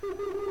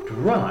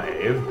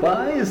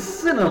Drive-by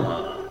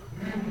cinema.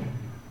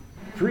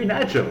 Free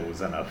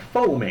nachos and a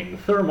foaming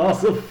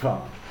thermos of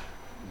fun.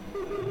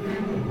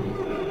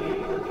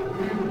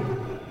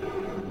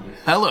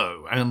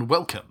 Hello and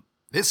welcome.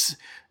 This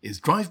is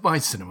Drive-by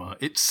Cinema.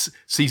 It's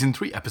season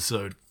 3,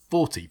 episode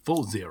 40.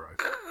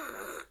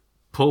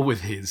 Paul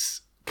with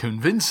his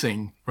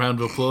convincing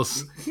round of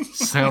applause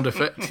sound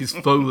effect, his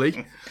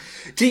Foley.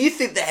 Do you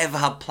think they ever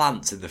had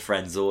plants in the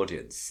Friends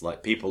audience?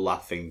 Like people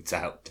laughing to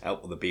help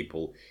other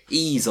people,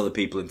 ease other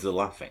people into the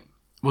laughing?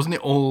 Wasn't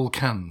it all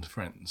canned,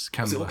 Friends?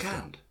 Was it all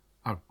canned?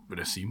 I would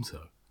assume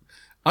so.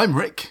 I'm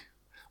Rick.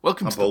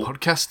 Welcome to the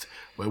podcast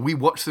where we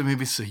watch the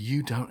movies so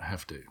you don't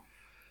have to.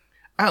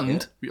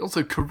 And we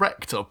also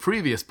correct our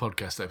previous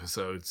podcast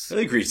episodes. I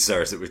agree to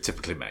errors that we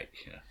typically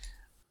make. Yeah.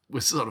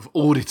 We sort of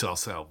audit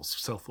ourselves,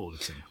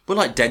 self-auditing. We're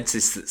like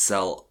dentists that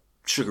sell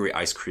sugary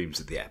ice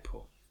creams at the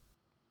airport.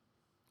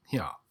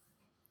 Yeah.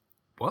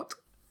 What?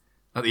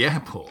 At the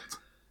airport?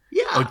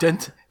 Yeah. Oh,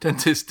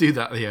 dentists do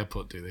that at the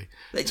airport, do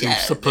they? To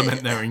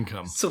supplement their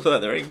income.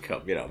 Supplement their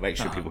income, make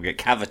sure people get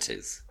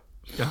cavities.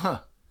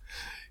 Uh-huh.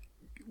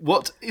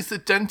 What is the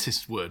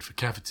dentist word for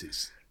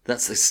cavities?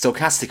 That's a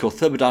stochastic or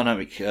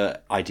thermodynamic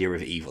idea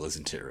of evil,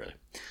 isn't it, really?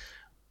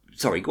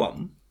 Sorry, go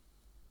on.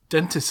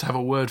 Dentists have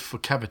a word for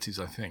cavities,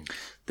 I think.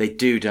 They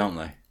do, don't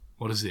they?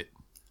 What is it?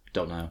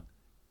 Don't know.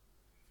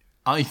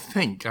 I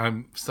think,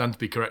 I stand to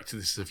be corrected,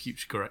 this is a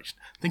future correction,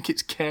 I think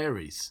it's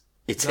caries.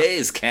 It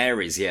is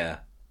caries, yeah.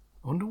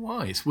 I wonder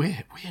why. It's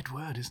weird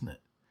word, isn't it?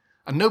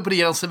 And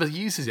nobody else ever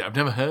uses it. I've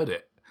never heard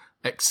it,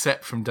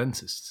 except from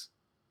dentists.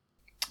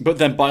 But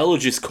then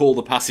biologists call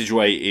the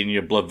passageway in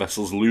your blood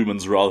vessels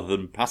lumens rather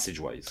than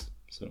passageways.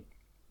 So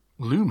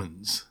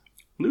Lumens?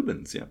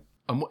 Lumens, yeah.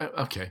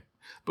 Okay.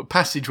 But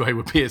passageway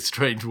would be a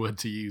strange word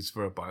to use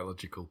for a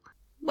biological...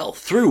 Well,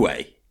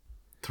 throughway.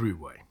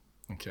 Throughway.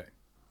 Okay.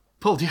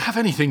 Paul, do you have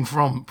anything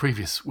from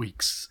previous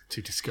weeks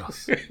to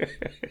discuss?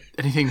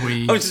 Anything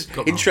we... I was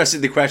just interested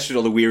in the question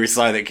on the weary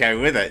side that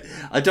came with it.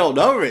 I don't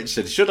know,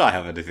 Richard. Should I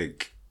have anything?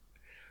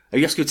 Are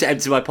you asking me to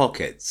empty my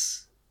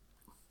pockets?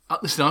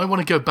 Listen, I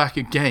want to go back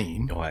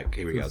again. Oh,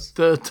 here we go.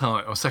 Third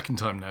time, or second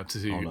time now,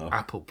 to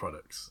Apple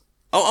products.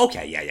 Oh,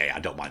 okay. Yeah.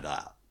 I don't mind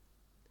that.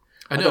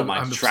 I don't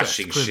mind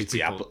trashing shitty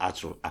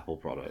Apple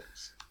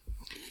products.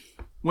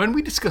 When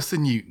we discussed the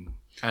Newton,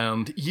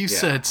 and you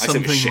said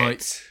something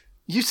like...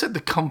 You said the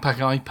compact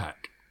iPad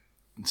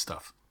and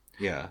stuff.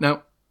 Yeah.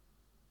 Now,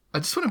 I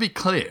just want to be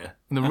clear,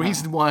 and the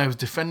reason why I was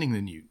defending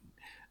the Newton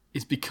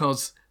is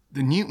because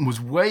the Newton was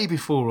way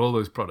before all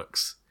those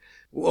products.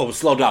 Whoa,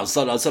 slow down.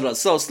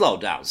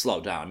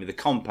 I mean, the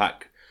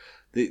compact,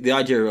 the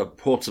idea of a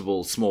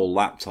portable small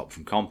laptop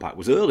from Compaq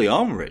was early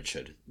on,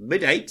 Richard.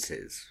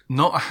 Mid-80s.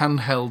 Not a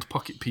handheld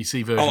pocket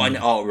PC version. Oh, I know.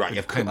 Oh, right.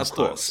 Of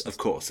course.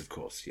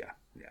 Yeah.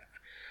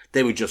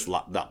 They were just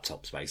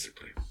laptops,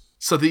 basically.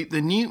 So the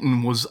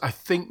Newton was, I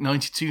think,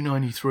 92,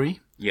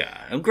 93.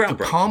 Yeah, and groundbreaking.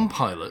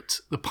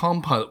 The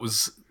Palm Pilot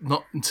was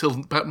not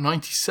until about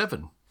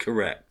 97.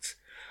 Correct.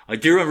 I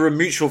do remember a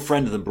mutual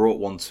friend of them brought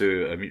one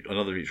to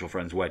another mutual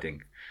friend's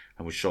wedding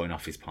and was showing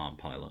off his Palm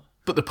Pilot.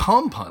 But the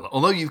Palm Pilot,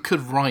 although you could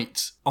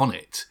write on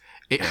it,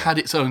 it had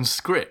its own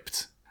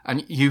script.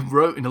 And you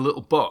wrote in a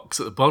little box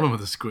at the bottom of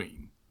the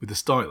screen with a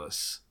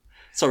stylus.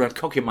 Sorry, I'm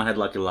cocking my head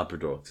like a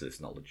Labrador to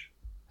this knowledge.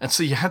 And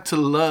so you had to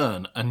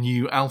learn a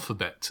new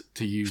alphabet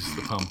to use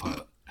the Palm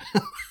Pilot.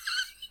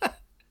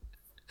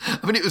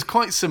 I mean, it was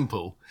quite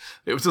simple.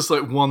 It was just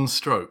like one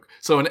stroke.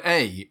 So an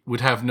A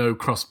would have no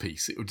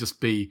crosspiece. It would just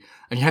be...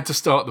 And you had to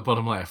start at the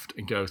bottom left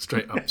and go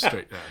straight up,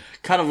 straight down.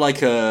 Kind of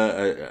like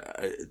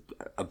a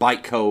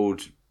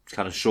bytecode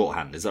kind of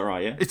shorthand. Is that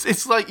right, yeah?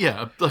 It's like,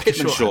 like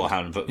Pitman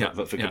shorthand,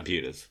 but for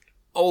computers.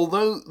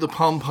 Although the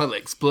Palm Pilot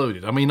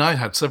exploded, I mean, I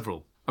had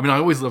several. I mean, I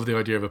always loved the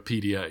idea of a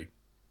PDA.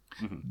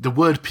 Mm-hmm. The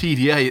word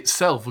PDA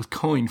itself was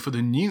coined for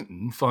the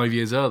Newton 5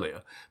 years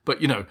earlier. But,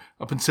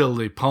 up until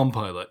the Palm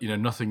Pilot,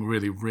 nothing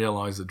really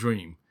realised the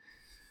dream.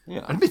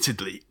 Yeah.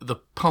 Admittedly, the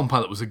Palm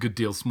Pilot was a good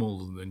deal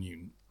smaller than the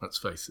Newton, let's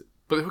face it.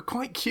 But they were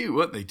quite cute,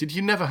 weren't they? Did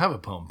you never have a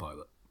Palm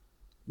Pilot?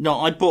 No,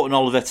 I bought an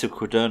Olivetti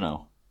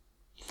Quaderno.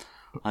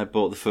 I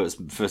bought the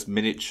first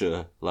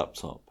miniature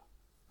laptop.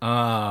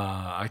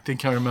 I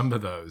think I remember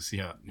those,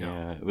 yeah.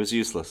 Yeah, it was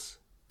useless.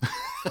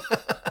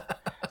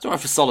 It's all right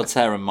for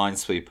solitaire and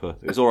Minesweeper.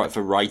 It was all right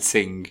for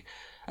writing.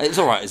 It's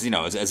all right as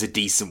a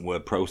decent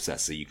word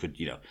processor. You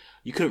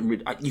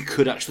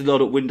could actually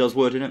load up Windows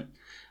Word in it.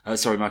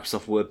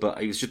 Microsoft Word,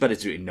 but it was just better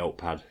to do it in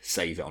Notepad,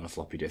 save it on a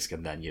floppy disk,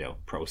 and then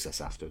process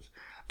afterwards.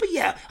 But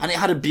yeah, and it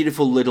had a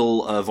beautiful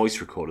little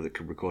voice recorder that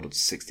could record up to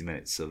 60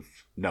 minutes of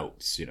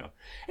notes.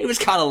 It was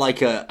kind of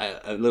like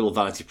a little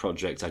vanity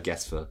project, I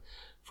guess,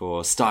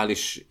 for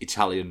stylish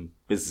Italian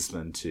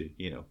businessmen to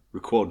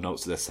record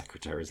notes to their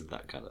secretaries and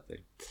that kind of thing.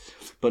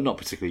 But not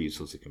particularly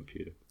useful to a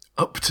computer.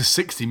 Up to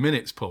 60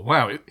 minutes, Paul.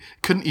 Wow, it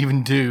couldn't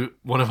even do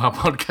one of our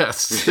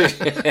podcasts.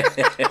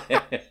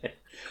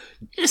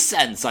 In a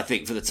sense, I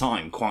think, for the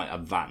time, quite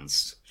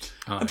advanced.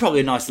 And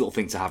probably a nice little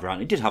thing to have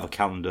around. It did have a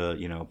calendar,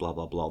 blah,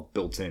 blah, blah,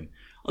 built in.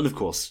 And, of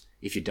course,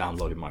 if you're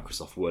downloading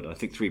Microsoft Word. And I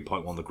think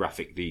 3.1,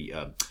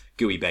 the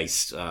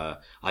GUI-based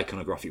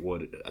iconographic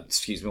Word,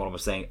 excuse me, what am I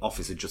saying?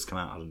 Office had just come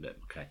out, hadn't it?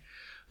 Okay.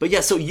 But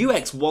yeah, so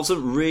UX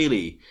wasn't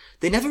really,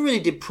 they never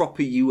really did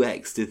proper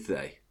UX, did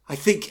they? I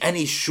think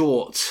any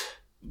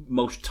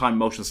short-time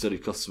motion study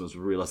customers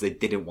would realise they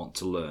didn't want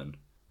to learn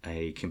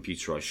a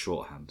computerised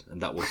shorthand,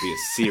 and that would be a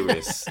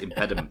serious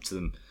impediment to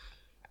them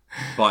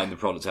buying the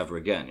product ever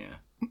again, yeah?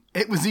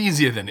 It was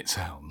easier than it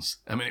sounds.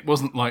 I mean, it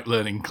wasn't like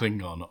learning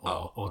Klingon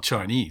or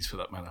Chinese, for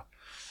that matter.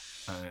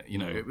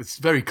 It was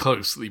very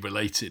closely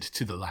related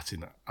to the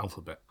Latin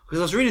alphabet. Because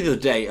I was reading the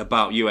other day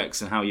about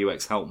UX and how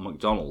UX helped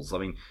McDonald's. I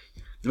mean,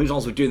 the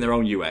McDonald's were doing their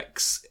own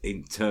UX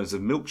in terms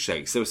of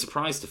milkshakes. They were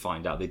surprised to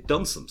find out they'd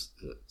done some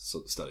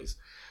studies.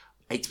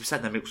 80%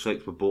 of their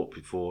milkshakes were bought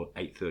before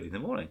 8:30 in the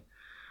morning.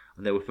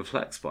 And they were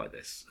perplexed by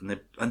this.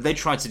 And they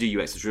tried to do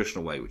UX the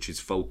traditional way, which is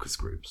focus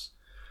groups.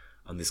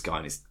 And this guy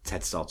in his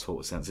TED-style talk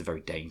was saying it's a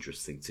very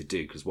dangerous thing to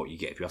do, because what you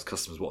get if you ask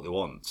customers what they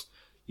want,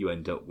 you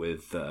end up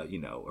with, a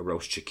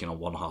roast chicken on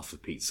one half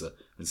of pizza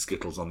and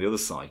Skittles on the other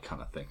side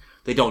kind of thing.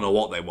 They don't know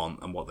what they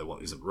want, and what they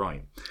want isn't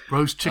right.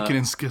 Roast chicken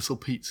and Skittle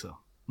pizza.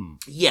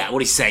 Yeah,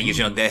 what he's saying is,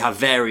 they have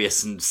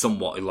various and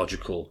somewhat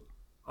illogical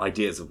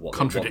ideas of what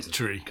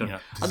contradictory. They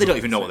want. And they don't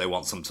even know what they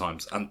want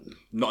sometimes, and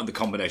not in the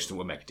combination that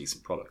would make a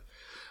decent product.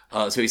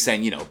 So he's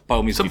saying, by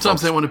all means...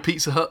 Sometimes they want a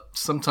Pizza Hut,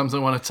 sometimes they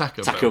want a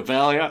Taco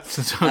Bell, yeah.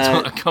 Sometimes they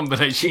want a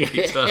combination of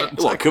Pizza Hut and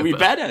What could be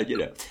Bell.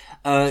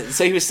 better,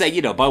 So he was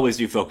saying, by all means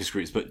do focus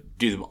groups, but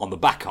do them on the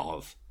back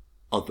of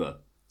other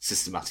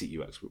systematic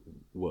UX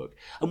work.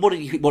 And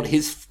what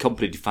his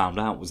company found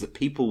out was that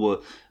people were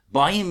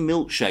buying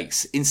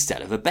milkshakes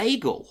instead of a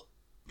bagel,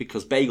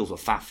 because bagels were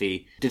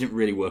faffy, didn't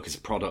really work as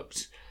a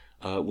product,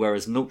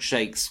 whereas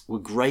milkshakes were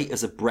great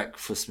as a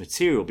breakfast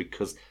material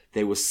because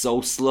they were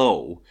so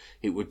slow,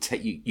 it would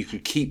take you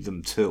could keep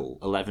them till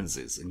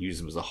 11s and use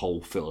them as a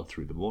whole filler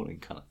through the morning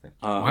kind of thing.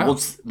 Wow.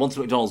 Once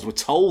McDonald's were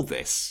told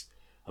this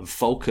and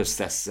focused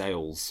their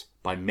sales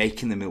by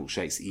making the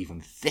milkshakes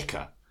even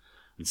thicker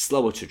and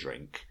slower to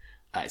drink,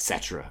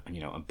 etc.,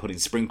 and putting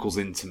sprinkles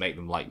in to make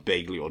them like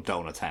bagel or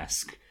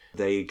donut-esque,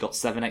 they got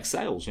 7x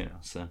sales,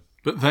 so...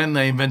 But then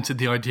they invented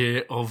the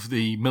idea of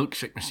the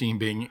milkshake machine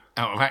being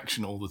out of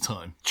action all the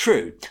time.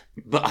 True.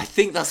 But I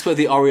think that's where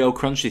the Oreo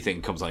Crunchy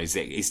thing comes on,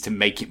 is to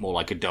make it more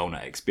like a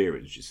donut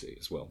experience, you see,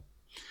 as well.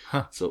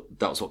 Huh. So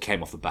that's what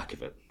came off the back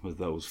of it, with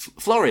those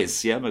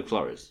Flurries, yeah,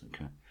 McFlurries,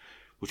 okay.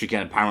 Which,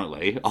 again,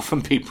 apparently,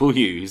 often people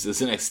use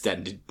as an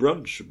extended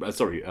brunch.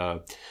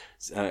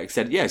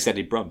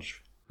 Extended brunch.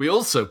 We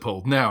also,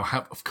 Paul, now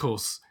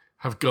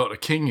have got a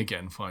king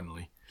again,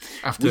 finally.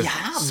 After we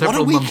have?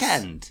 Several what a months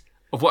weekend!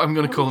 Of what I'm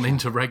going to call an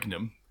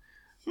interregnum,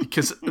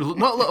 because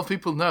not a lot of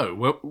people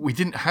know. We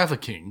didn't have a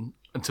king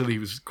until he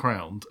was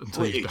crowned.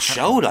 It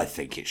showed, I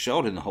think. It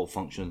showed in the whole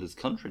function of this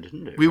country,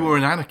 didn't it? We were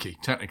an anarchy,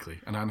 technically,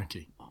 an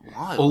anarchy.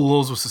 Wow. All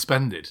laws were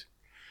suspended.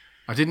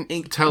 I didn't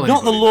tell anybody.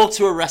 Not the law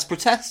to arrest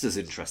protesters,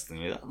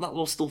 interestingly. That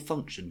law still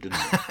functioned, didn't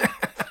it?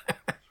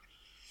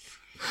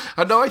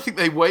 I know, I think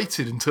they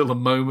waited until the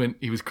moment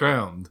he was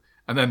crowned,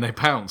 and then they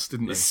pounced,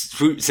 didn't they?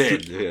 Swoops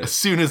in. Yeah. As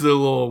soon as the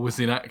law was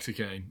enacted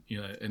again,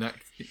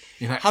 enacted.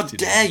 How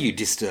dare you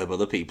disturb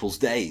other people's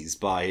days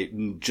by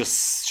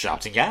just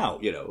shouting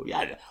out?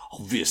 Yeah,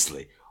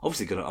 obviously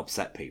going to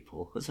upset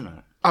people, isn't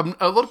it?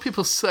 A lot of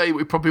people say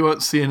we probably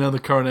won't see another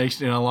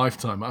coronation in our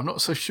lifetime. I'm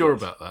not so sure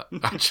about that,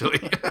 actually.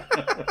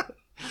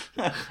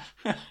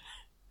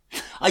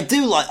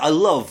 I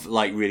love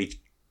really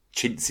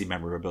chintzy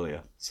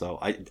memorabilia. So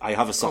I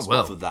have a soft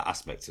spot for that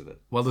aspect of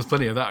it. Well, there's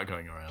plenty of that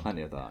going around.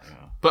 Plenty of that,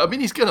 yeah. But I mean,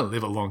 he's going to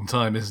live a long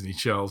time, isn't he,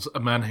 Charles? A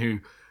man who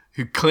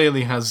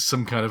clearly has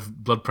some kind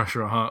of blood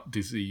pressure or heart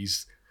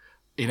disease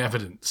in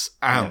evidence,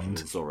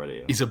 and already,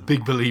 yeah. He's a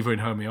big believer in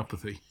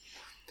homeopathy.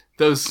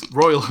 Those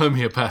royal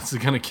homeopaths are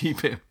going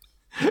to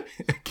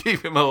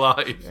keep him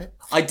alive.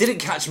 I didn't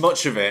catch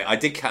much of it. I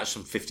did catch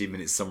some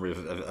 15-minute summary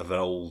of an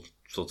old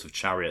sort of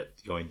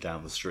chariot going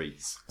down the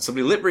streets.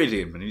 Somebody lip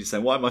reading him, and he's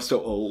saying, "Why am I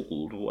so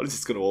old? What is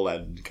this going to all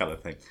end?" kind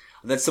of thing.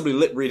 And then somebody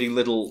lip reading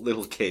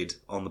little kid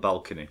on the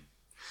balcony.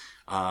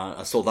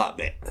 I saw that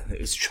bit. It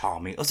was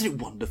charming. Wasn't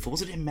it wonderful?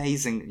 Wasn't it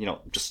amazing?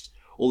 Just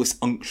all this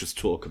unctuous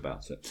talk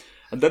about it.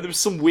 And then there was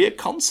some weird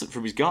concert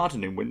from his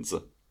garden in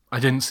Windsor. I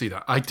didn't see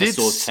that. I did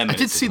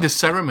see the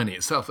ceremony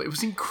itself. It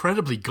was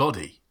incredibly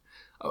gaudy.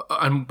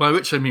 And by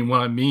which I mean,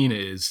 what I mean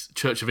is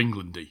Church of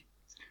Englandy.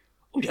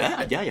 Oh,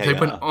 yeah. They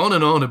went on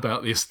and on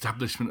about the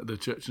establishment of the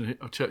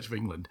Church of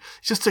England.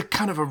 It's just a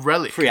kind of a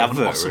relic. Free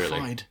advert,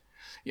 ossified,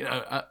 really.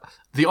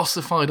 The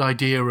ossified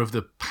idea of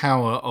the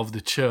power of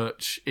the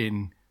church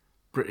in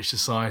British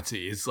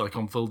society is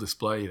on full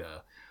display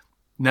there.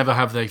 Never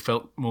have they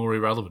felt more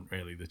irrelevant,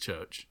 really, the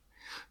church.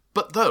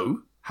 But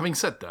though, having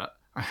said that,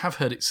 I have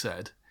heard it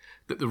said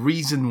that the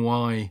reason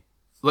why,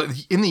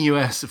 in the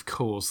US, of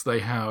course, they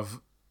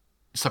have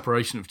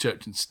separation of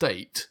church and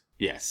state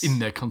in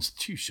their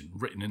constitution,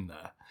 written in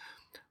there.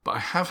 But I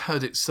have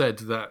heard it said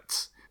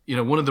that,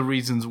 one of the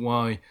reasons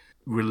why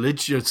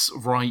religious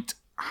right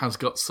has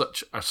got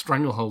such a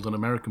stranglehold on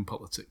American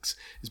politics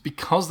is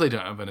because they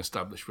don't have an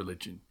established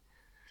religion.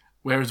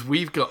 Whereas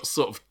we've got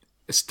sort of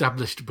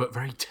established but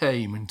very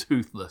tame and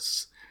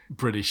toothless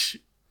British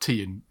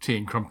tea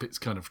and crumpets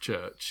kind of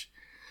church.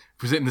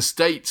 Because in the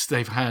States,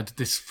 they've had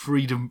this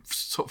freedom,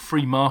 sort of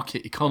free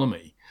market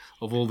economy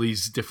of all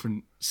these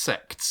different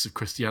sects of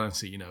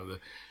Christianity, the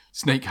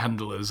snake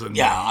handlers. And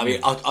I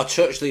mean, our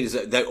church leaders,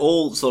 they're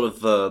all sort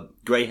of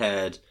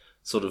grey-haired,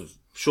 sort of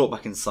short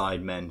back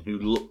inside men who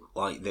look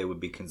like they would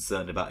be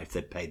concerned about if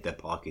they paid their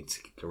parking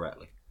ticket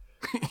correctly.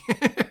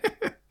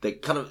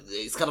 It's kind of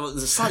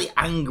there's a slightly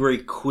angry,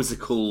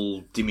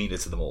 quizzical demeanour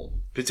to them all,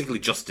 particularly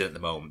Justin at the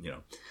moment,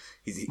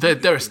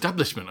 They're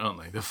establishment,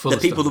 aren't they? They're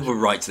people that will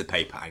write to the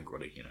paper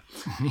angrily,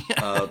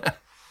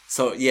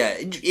 So,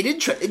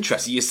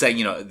 interesting. You're saying,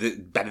 the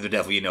better the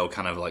devil,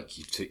 kind of like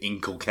to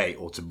inculcate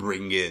or to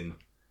bring in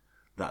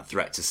that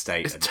threat to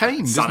state. It's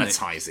tamed,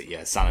 sanitize it?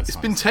 Yeah, sanitize it. It's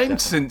been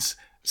tamed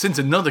since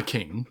another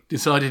king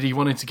decided he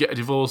wanted to get a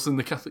divorce and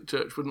the Catholic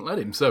Church wouldn't let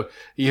him. So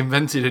he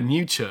invented a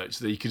new church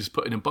that you could just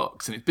put in a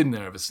box, and it's been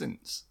there ever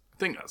since. I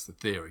think that's the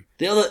theory.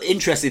 The other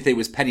interesting thing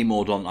was Penny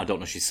Mordaunt. I don't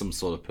know, she's some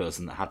sort of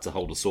person that had to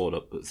hold a sword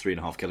up at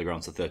 3.5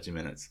 kilograms for 30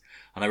 minutes.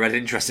 And I read an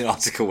interesting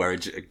article where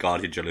a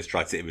Guardian journalist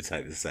tried to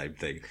imitate the same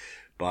thing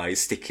by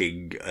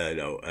sticking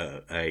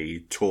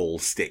a tall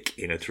stick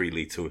in a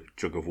 3-litre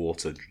jug of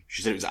water.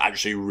 She said it was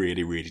actually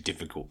really, really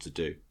difficult to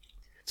do.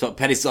 So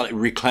Penny's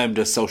reclaimed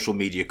her social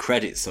media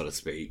credit, so to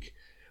speak.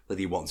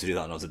 Whether you want to do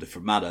that or not is a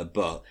different matter.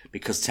 But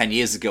because 10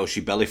 years ago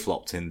she belly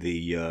flopped in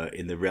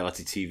the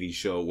reality TV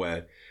show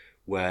where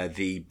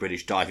the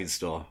British diving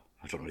star,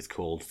 I don't know what it's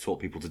called, taught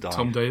people to dive.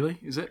 Tom Daly,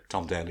 is it?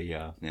 Tom Daly,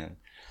 yeah.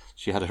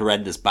 She had a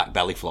horrendous back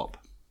belly flop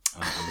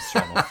and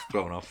was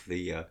thrown off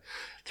the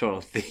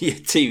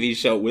TV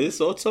show with a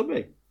sore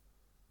tummy.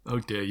 Oh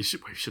dear, you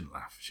shouldn't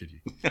laugh, should you?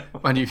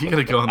 Man, if you're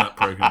going to go on that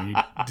programme, you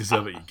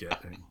deserve what you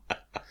get. Don't you?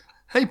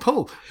 Hey,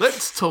 Paul,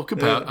 let's talk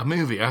about a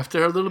movie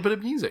after a little bit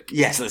of music.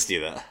 Yes, let's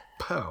do that.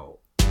 Paul.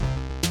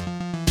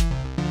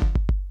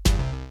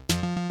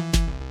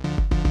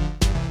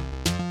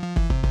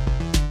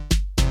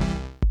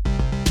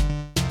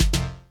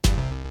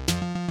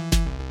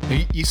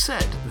 You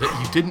said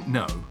that you didn't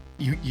know.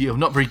 You're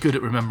not very good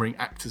at remembering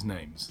actors'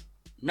 names.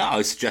 No, I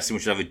was suggesting we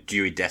should have a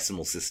Dewey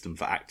Decimal System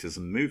for actors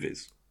and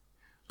movies.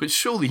 But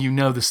surely you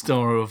know the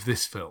star of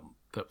this film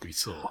that we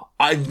saw.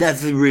 I've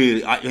never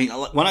really... I mean,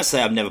 when I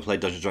say I've never played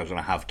Dungeons & Dragons, and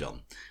I have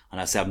done, and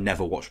I say I've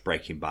never watched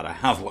Breaking Bad, I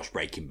have watched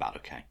Breaking Bad,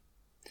 okay?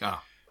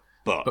 Ah.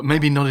 But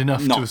maybe not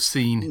enough to have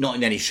seen... Not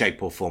in any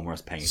shape or form where I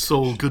was paying attention.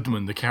 Saul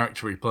Goodman, the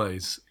character he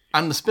plays,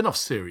 and the spin-off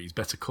series,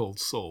 Better Call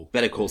Saul.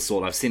 Better Call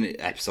Saul, I've seen an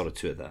episode or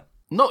two of that.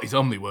 Not his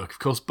only work, of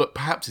course, but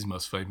perhaps his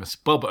most famous,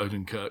 Bob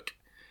Odenkirk.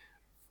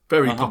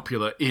 Very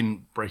popular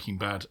in Breaking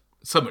Bad,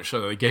 so much so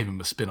that they gave him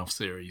a spin-off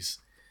series.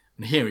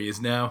 And here he is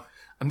now.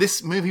 And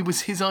this movie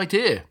was his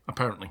idea,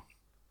 apparently.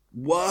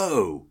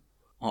 Whoa!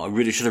 Oh, I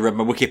really should have read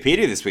my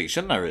Wikipedia this week,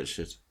 shouldn't I,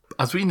 Richard?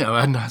 As we know,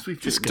 and as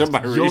we've discussed,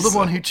 you're the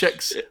one who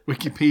checks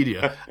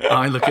Wikipedia.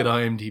 I look at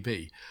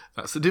IMDb.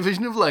 That's the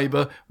division of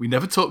labour. We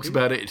never talked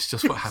about it. It's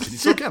just what happened.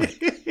 It's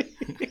organic.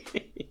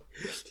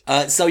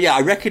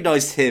 I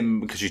recognised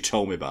him because you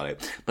told me about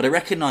it. But I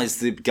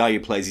recognised the guy who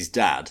plays his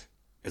dad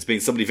as being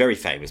somebody very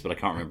famous, but I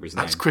can't remember his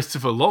name. That's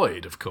Christopher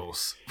Lloyd, of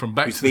course, from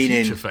Back to the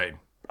Future fame.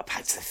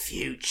 Back to the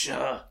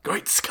Future.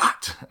 Great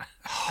Scott.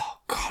 Oh,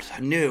 God, I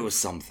knew it was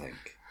something.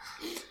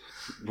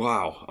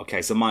 Wow.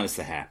 Okay, so minus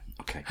the hair.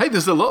 Okay. Hey,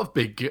 there's a lot of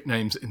big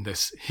names in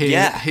this.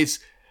 I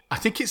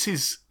think it's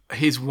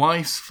his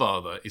wife's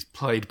father is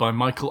played by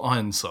Michael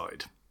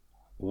Ironside.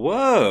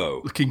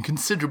 Whoa. Looking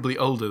considerably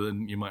older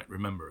than you might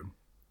remember him.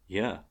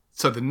 Yeah.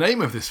 So the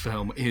name of this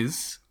film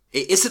is...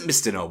 It isn't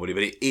Mr. Nobody,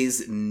 but it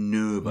is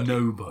Nobody.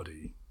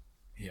 Nobody.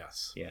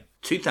 Yes. Yeah.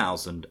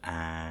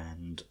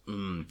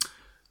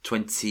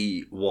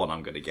 2021,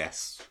 I'm going to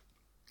guess.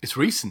 It's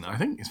recent, I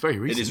think. It's very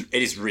recent.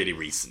 It is really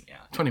recent,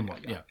 yeah.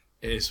 21, yeah.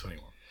 It is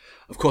 21.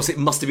 Of course, it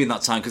must have been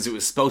that time because it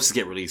was supposed to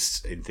get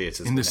released in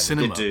theatres. In the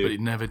cinema, but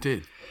it never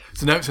did.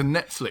 So now it's a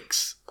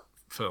Netflix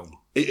film.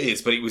 It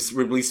is, but it was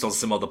released on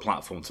some other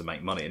platform to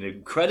make money. And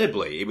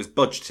incredibly, it was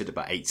budgeted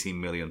about 18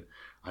 million.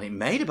 And it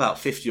made about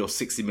 50 or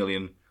 60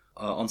 million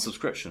on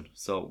subscription.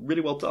 So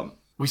really well done.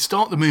 We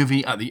start the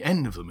movie at the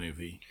end of the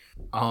movie.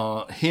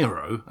 Our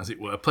hero, as it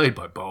were, played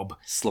by Bob,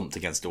 slumped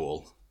against a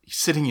wall. He's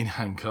sitting in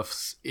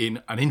handcuffs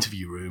in an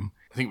interview room.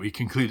 I think we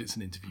conclude it's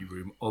an interview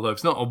room, although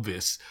it's not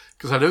obvious,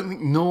 because I don't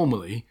think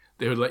normally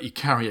they would let you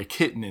carry a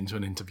kitten into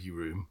an interview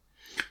room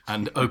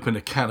and open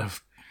a can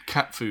of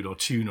cat food or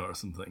tuna or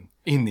something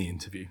in the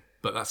interview.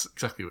 But that's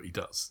exactly what he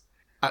does.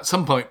 At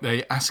some point,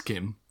 they ask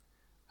him,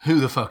 "Who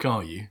the fuck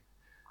are you?"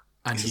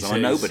 And he says,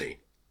 "Nobody."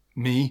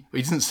 Me. But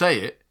he doesn't say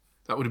it.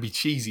 That would be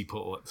cheesy,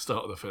 Paul, at the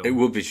start of the film. It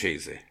would be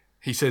cheesy.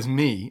 He says,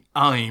 "Me,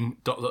 I'm ...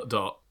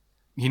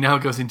 He now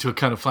goes into a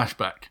kind of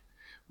flashback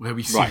where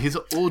we see his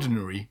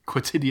ordinary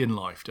quotidian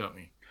life, don't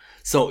we?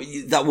 So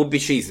that would be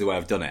cheesy the way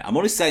I've done it. I'm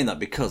only saying that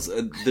because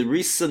the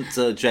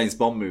recent James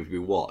Bond movie we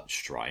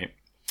watched, right?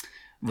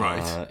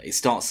 Right. It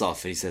starts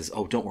off and he says,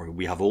 "Oh, don't worry,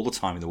 we have all the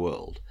time in the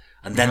world."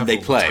 And then they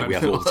play, "We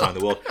have all the time in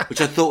the world,"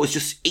 which I thought was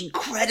just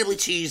incredibly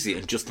cheesy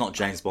and just not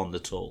James Bond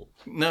at all.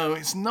 No,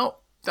 it's not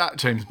that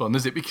James Bond,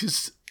 is it?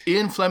 Because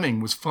Ian Fleming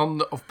was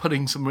fond of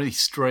putting some really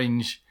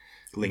strange,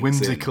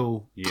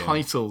 whimsical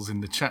titles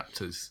in the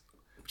chapters,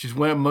 which is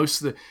where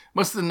most of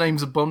the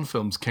names of Bond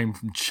films came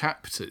from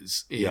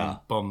chapters in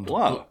Bond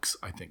books,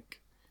 I think.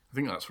 I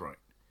think that's right.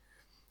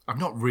 I've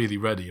not really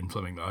read Ian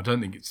Fleming, though. I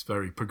don't think it's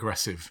very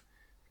progressive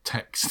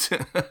text.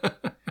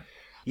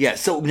 Yeah,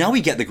 so now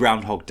we get the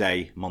Groundhog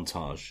Day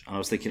montage. And I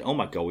was thinking, oh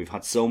my God, we've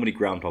had so many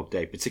Groundhog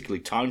Day, particularly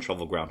time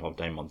travel Groundhog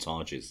Day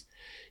montages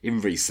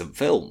in recent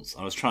films.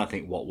 I was trying to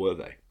think, what were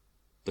they?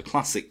 The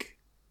classic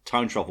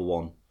time travel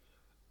one,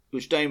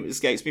 which name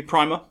escapes me,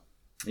 Primer.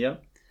 Yeah?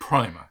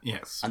 Primer,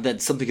 yes. And then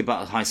something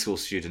about a high school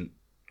student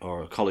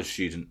or a college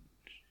student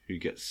who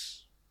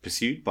gets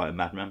pursued by a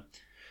madman.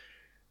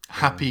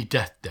 Happy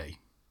Death Day.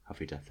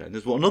 Happy Death Day. And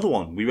there's another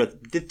one. We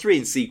did 3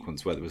 in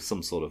sequence where there was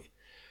some sort of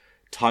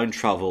time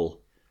travel...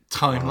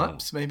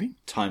 Time-lapse, maybe?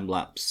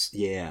 Time-lapse,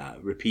 yeah,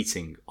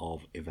 repeating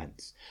of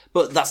events.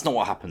 But that's not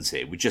what happens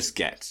here. We just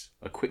get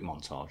a quick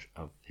montage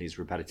of his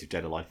repetitive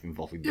daily life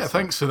involving... Yeah,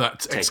 thanks for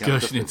that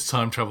excursion into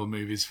time travel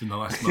movies from the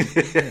last month.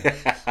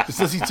 Yeah. There's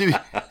nothing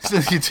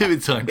to do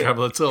with time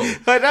travel at all.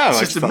 I know. It's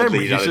just a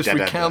memory, it's just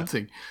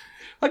recounting.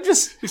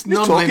 It's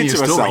non-linear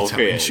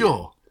storytelling,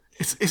 sure.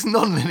 It's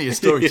non-linear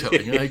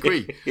storytelling, I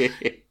agree.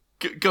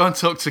 Go and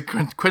talk to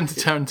Quentin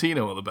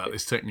Tarantino all about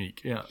this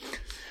technique, yeah.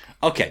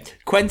 Okay,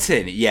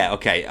 Quentin. Yeah,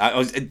 okay. I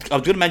was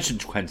going to mention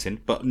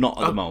Quentin, but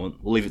not at the moment.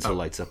 We'll leave it till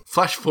later.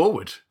 Flash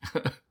forward.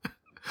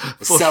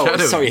 So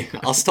sorry,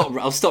 I'll stop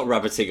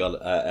rabbiting on.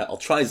 I'll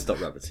try and stop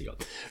rabbiting on.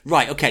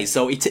 Right. Okay.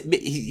 So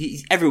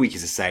he every week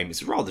is the same.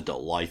 It's a rather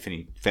dull life, and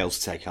he fails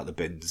to take out the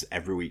bins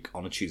every week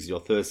on a Tuesday or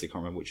Thursday. I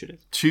can't remember which it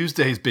is.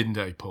 Tuesday's bin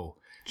day, Paul.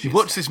 You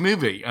watch this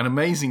movie, and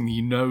amazingly,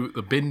 you know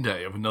the bin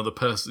day of another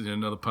person in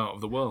another part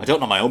of the world. I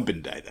don't know my own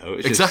bin day, though.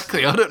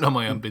 Exactly, I don't know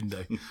my own bin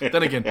day.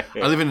 Then again,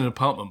 I live in an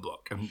apartment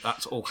block, and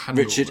that's all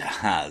handled. Richard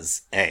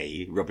has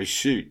a rubbish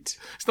chute.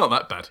 It's not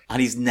that bad. And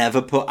he's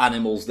never put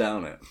animals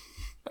down it.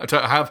 I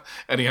don't have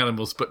any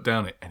animals put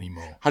down it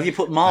anymore. Have you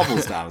put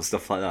marbles down and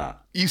stuff like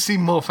that? You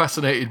seem more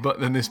fascinated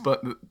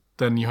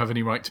than you have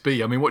any right to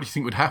be. I mean, what do you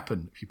think would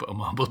happen if you put a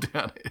marble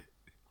down it?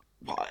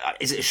 Well,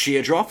 is it a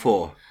sheer drop,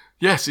 or...?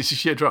 Yes, it's a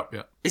sheer drop,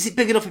 yeah. Is it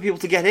big enough for people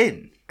to get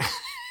in?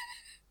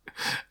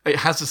 It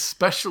has a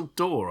special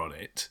door on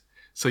it,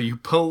 so you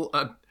pull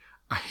a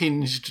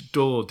hinged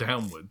door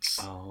downwards,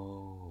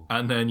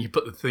 and then you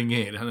put the thing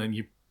in, and then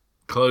you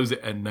close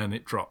it, and then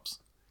it drops.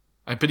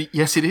 But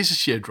yes, it is a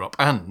sheer drop,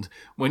 and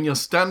when you're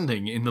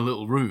standing in the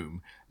little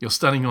room, you're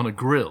standing on a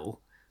grill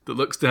that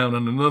looks down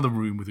on another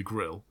room with a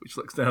grill, which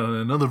looks down on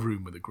another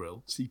room with a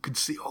grill, so you could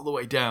see all the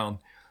way down.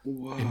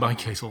 Whoa. In my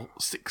case, all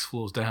 6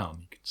 floors down,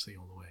 you could see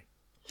all the way.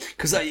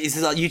 Because it's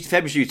that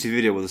famous YouTube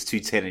video where there's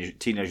 2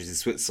 teenagers in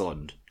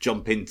Switzerland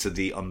jump into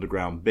the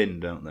underground bin,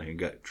 don't they, and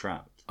get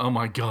trapped. Oh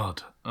my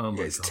God!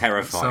 It's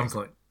terrifying. It sounds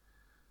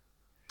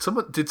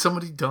like did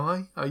somebody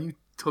die? Are you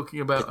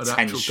talking about an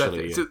actual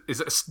death? Yeah.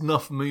 Is it a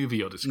snuff movie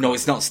you're describing? No,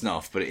 it's not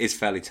snuff, but it is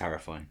fairly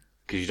terrifying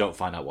because you don't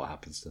find out what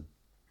happens to them.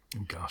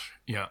 Oh gosh,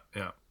 yeah.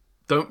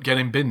 Don't get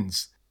in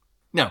bins.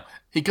 Now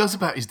he goes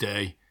about his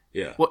day.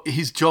 Yeah. What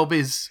his job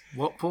is?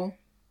 What, Paul?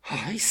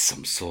 He's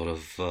some sort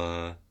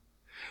of.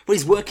 Well,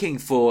 he's working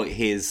for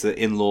his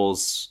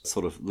in-laws'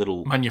 sort of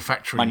little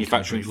manufacturing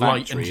factory,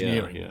 light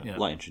engineering, yeah.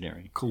 Light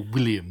engineering, called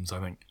Williams, I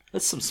think.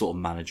 There's some sort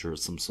of manager or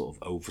some sort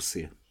of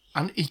overseer,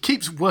 and he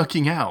keeps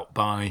working out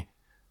by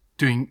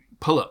doing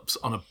pull-ups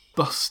on a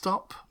bus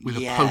stop with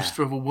a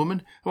poster of a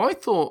woman who I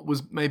thought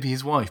was maybe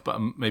his wife, but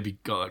I maybe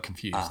got that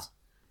confused.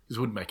 This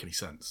wouldn't make any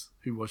sense.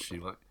 Who was she?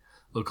 Like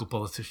local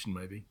politician,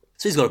 maybe.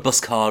 So he's got a bus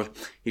card.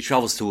 He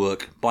travels to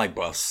work by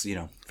bus.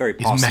 Very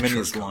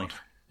parsimonious life.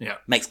 Yeah.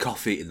 Makes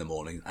coffee in the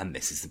morning and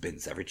misses the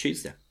bins every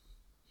Tuesday.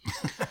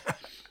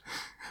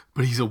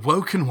 But he's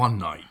awoken one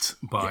night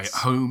by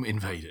home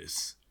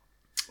invaders.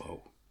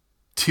 Oh.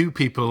 2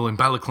 people in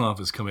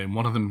balaclavas come in.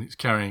 One of them is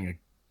carrying a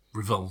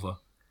revolver.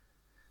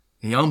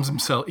 He arms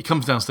himself. He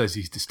comes downstairs.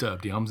 He's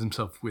disturbed. He arms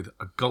himself with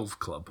a golf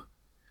club.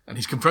 And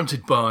he's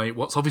confronted by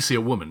what's obviously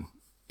a woman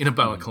in a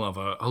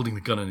balaclava holding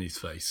the gun in his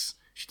face.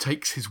 She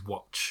takes his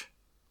watch.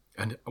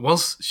 And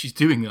whilst she's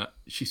doing that,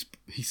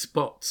 he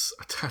spots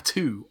a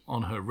tattoo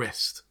on her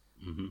wrist,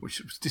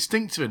 which was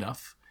distinctive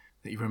enough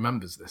that he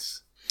remembers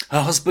this.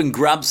 Her husband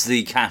grabs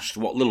the cash,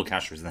 what little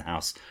cash was in the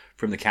house,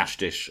 from the cash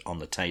dish on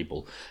the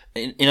table.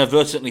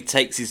 Inadvertently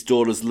takes his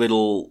daughter's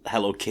little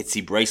Hello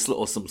Kitty bracelet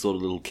or some sort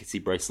of little kitty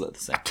bracelet at the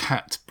same time. A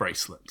cat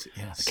bracelet,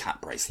 yes. A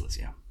cat bracelet,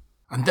 yeah.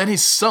 And then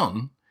his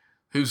son,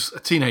 who's a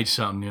teenage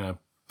son,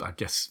 I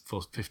guess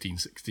for 15,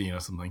 16 or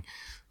something,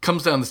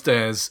 comes down the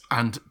stairs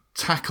and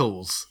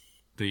tackles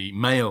the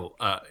male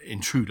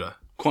intruder.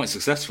 Quite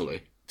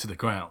successfully. To the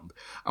ground.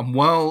 And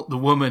while the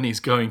woman is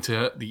going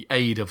to the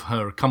aid of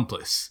her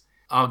accomplice,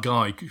 our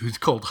guy, who's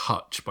called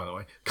Hutch, by the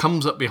way,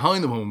 comes up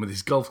behind the woman with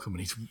his golf club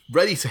and he's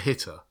ready to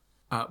hit her.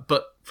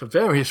 But for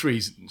various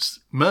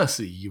reasons,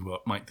 mercy, you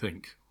might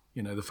think,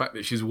 the fact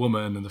that she's a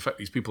woman and the fact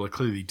these people are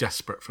clearly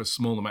desperate for a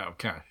small amount of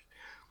cash,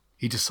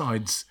 he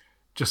decides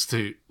just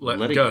to let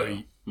them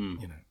go.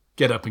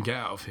 Get up and get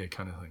out of here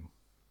kind of thing.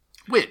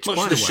 Which, much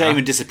by to the way, shame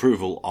and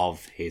disapproval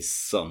of his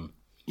son.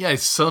 Yeah,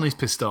 his son is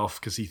pissed off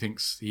because he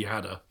thinks he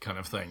had her kind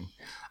of thing.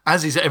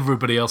 As is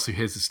everybody else who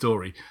hears the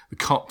story. The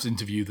cops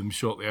interview them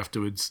shortly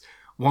afterwards.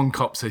 One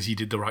cop says he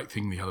did the right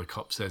thing. The other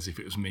cop says, if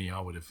it was me,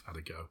 I would have had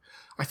a go.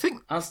 I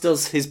think... As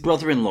does his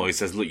brother-in-law. He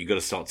says, look, you've got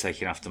to start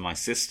taking after my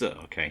sister.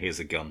 Okay, here's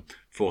a gun.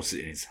 Forces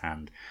it in his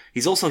hand.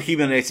 He's also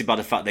humiliated by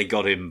the fact they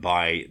got him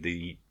by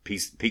the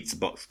pizza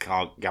box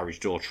car garage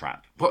door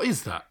trap. What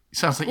is that? It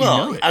sounds like you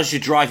know it. As you're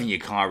driving your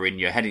car in,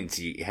 you're heading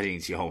into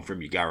your home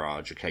from your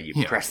garage. Okay,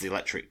 you press the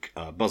electric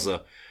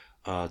buzzer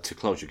to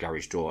close your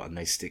garage door, and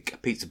they stick a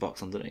pizza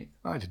box underneath.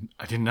 I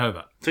didn't know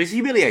that. So he's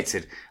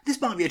humiliated. This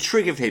might be a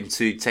trigger for him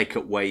to take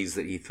up ways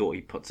that he thought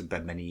he put to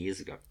bed many years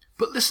ago.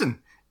 But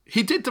listen,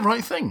 he did the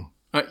right thing.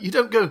 Right? You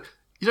don't go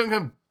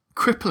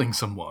crippling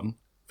someone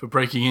for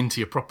breaking into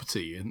your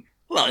property, and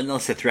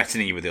unless they're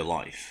threatening you with your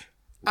life.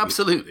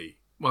 Absolutely.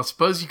 Well, I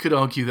suppose you could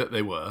argue that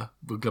they were.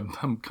 We'll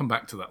come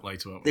back to that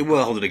later, won't we? They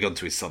were holding a gun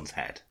to his son's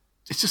head.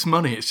 It's just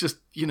money. It's just,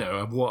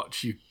 a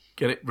watch. You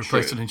get it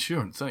replaced on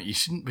insurance, don't you? You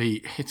shouldn't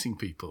be hitting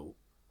people.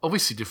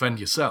 Obviously, defend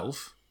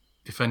yourself.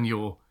 Defend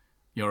your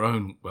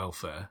own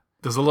welfare.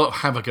 There's a lot of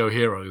have-a-go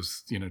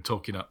heroes,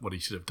 talking up what he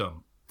should have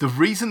done. The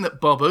reason that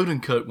Bob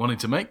Odenkirk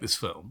wanted to make this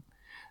film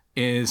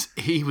is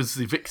he was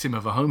the victim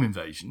of a home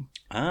invasion.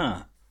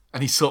 Ah.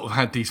 And he sort of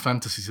had these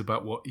fantasies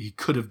about what he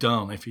could have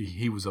done if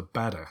he was a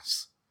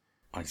badass.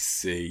 I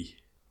see.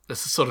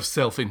 There's a sort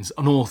of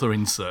an author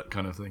insert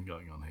kind of thing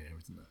going on here,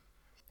 isn't there?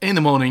 In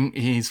the morning,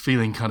 he's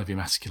feeling kind of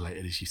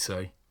emasculated, as you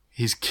say.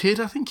 His kid,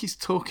 I think he's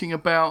talking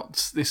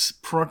about this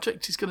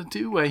project he's going to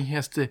do where he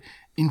has to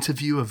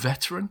interview a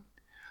veteran.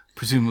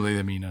 Presumably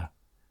they mean a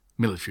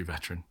military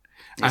veteran.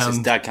 He says,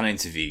 Dad, can I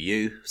interview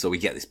you? So we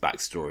get this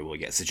backstory. We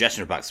get a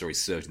suggestion of backstory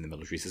served in the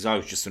military. He says, I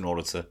was just an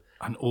auditor.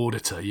 An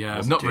auditor,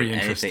 yeah. Not very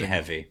interesting. Anything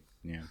heavy.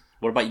 Yeah.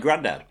 What about your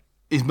granddad?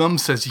 His mum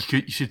says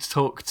you should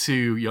talk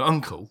to your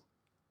uncle,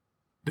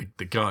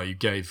 the guy who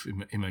gave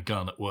him a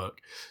gun at work,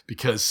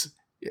 because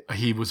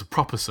he was a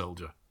proper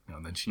soldier.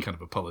 And then she kind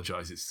of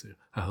apologises to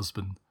her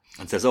husband.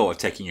 And says, I've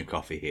taken your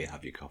coffee here.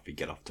 Have your coffee.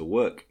 Get off to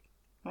work.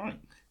 All right.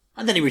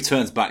 And then he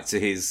returns back to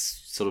his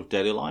sort of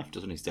daily life,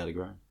 doesn't he? His daily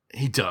grind.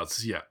 He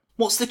does, yeah.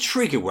 What's the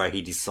trigger where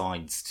he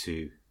decides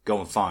to go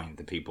and find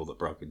the people that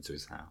broke into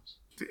his house?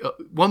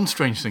 One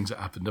strange thing that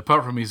happened,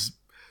 apart from his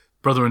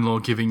brother-in-law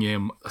giving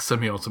him a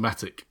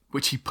semi-automatic,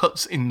 which he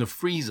puts in the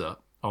freezer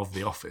of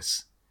the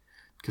office,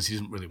 because he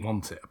doesn't really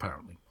want it,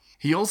 apparently.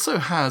 He also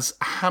has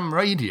a ham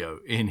radio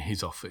in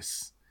his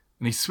office,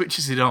 and he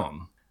switches it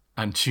on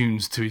and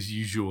tunes to his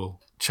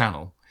usual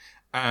channel.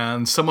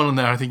 And someone on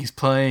there, I think, is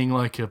playing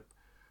like a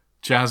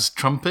jazz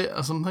trumpet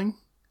or something.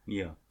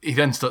 Yeah. He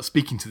then starts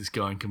speaking to this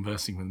guy and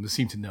conversing with him. They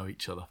seem to know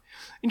each other.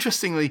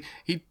 Interestingly,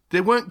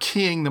 they weren't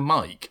keying the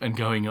mic and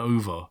going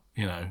over,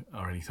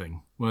 or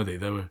anything, were they?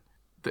 They were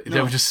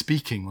just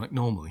speaking like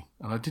normally.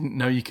 And I didn't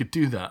know you could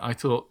do that. I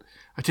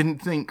didn't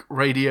think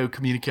radio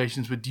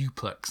communications were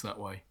duplex that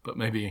way. But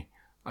maybe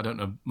I don't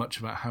know much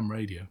about ham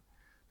radio.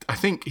 I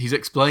think he's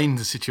explained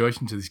the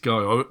situation to this guy.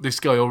 Or this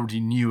guy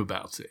already knew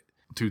about it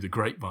through the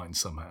grapevine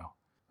somehow.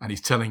 And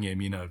he's telling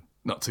him,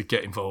 not to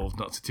get involved,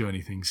 not to do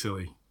anything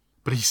silly.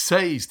 But he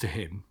says to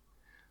him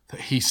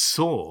that he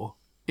saw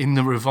in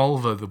the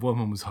revolver the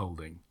woman was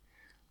holding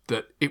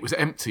that it was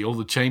empty, all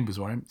the chambers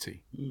were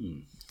empty.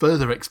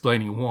 Further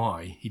explaining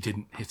why he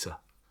didn't hit her.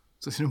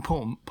 So it's an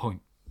important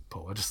point,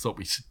 Paul. I just thought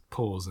we should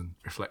pause and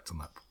reflect on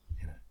that,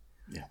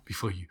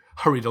 before you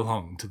hurried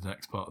along to the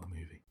next part of the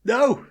movie.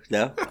 No.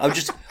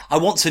 I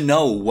want to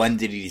know, when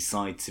did he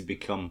decide to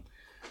become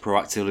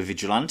proactively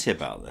vigilante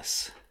about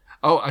this?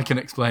 Oh, I can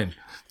explain.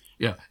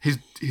 Yeah, his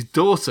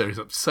daughter is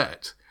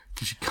upset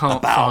because she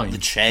can't find the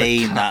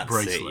chain. The cat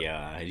bracelet. It.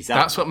 Yeah,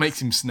 that's what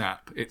makes him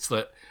snap. It's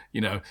that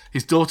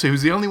his daughter,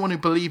 who's the only one who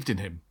believed in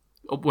him,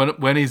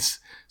 when his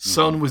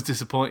son was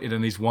disappointed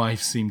and his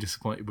wife seemed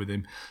disappointed with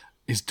him,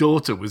 his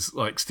daughter was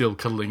like still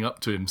cuddling up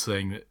to him,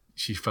 saying that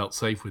she felt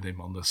safe with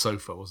him on the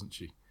sofa, wasn't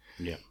she?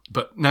 Yeah.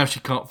 But now she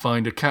can't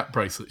find a cat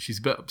bracelet. She's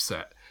a bit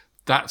upset.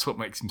 That's what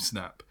makes him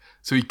snap.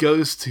 So he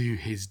goes to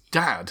his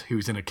dad,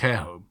 who's in a care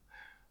home.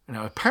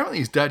 Now, apparently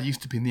his dad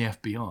used to be in the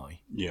FBI.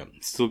 Yeah,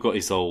 still got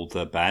his old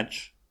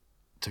badge.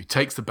 So he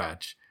takes the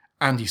badge,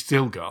 and he's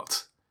still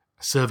got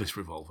a service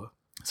revolver.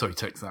 So he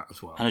takes that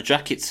as well. And a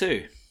jacket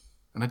too.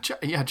 And a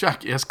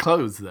jacket. He has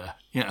clothes there.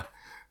 Yeah.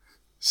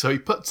 So he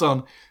puts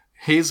on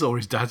his or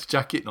his dad's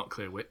jacket, not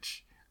clear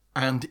which,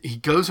 and he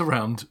goes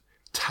around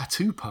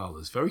tattoo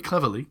parlours very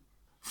cleverly,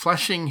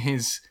 flashing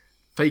his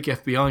fake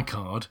FBI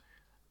card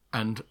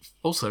and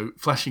also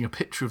flashing a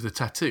picture of the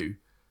tattoo,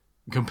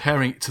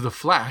 comparing it to the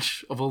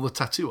flash of all the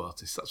tattoo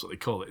artists. That's what they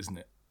call it, isn't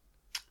it?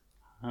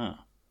 Huh.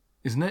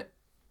 Isn't it?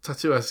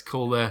 Tattoo artists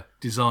call their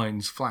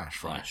designs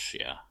flash, right? Flash,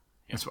 yeah.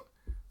 That's right.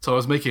 So I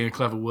was making a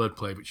clever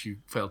wordplay, which you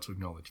failed to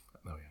acknowledge.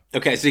 There we go.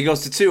 Okay, so he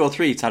goes to 2 or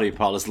 3 tattoo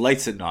parlors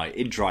late at night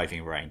in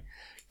driving rain.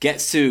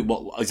 Gets to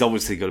what is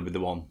obviously going to be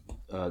the one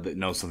that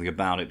knows something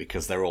about it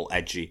because they're all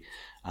edgy.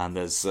 And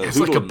there's It's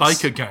hoodlums.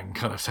 like a biker gang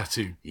kind of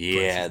tattoo.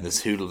 Yeah,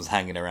 there's hoodlums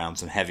hanging around,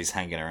 some heavies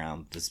hanging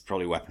around. There's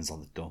probably weapons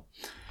on the door.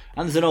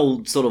 And there's an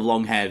old sort of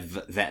long-haired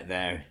vet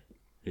there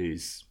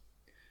who's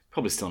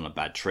probably still on a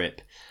bad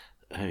trip.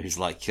 Who's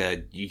like,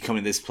 you come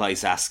in this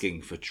place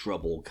asking for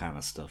trouble kind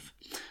of stuff.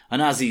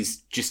 And as he's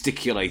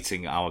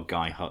gesticulating, our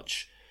guy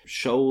Hutch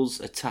shows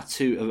a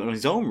tattoo on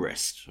his own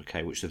wrist,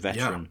 okay, which the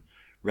veteran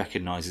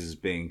recognises as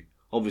being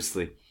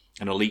obviously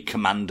an elite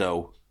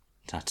commando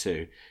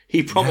tattoo.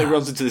 He promptly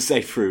runs into the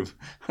safe room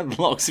and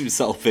locks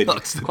himself in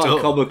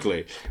quite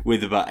comically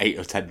with about 8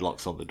 or 10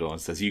 locks on the door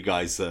and says, you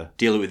guys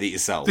deal with it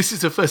yourselves. This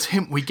is the first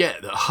hint we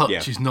get that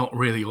Hutch is not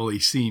really all he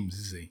seems,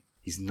 is he?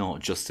 He's not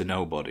just a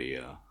nobody.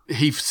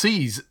 He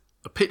sees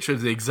a picture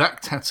of the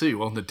exact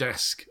tattoo on the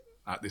desk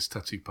at this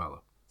tattoo parlour.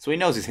 So he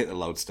knows he's hit the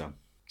lodestone.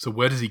 So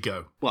where does he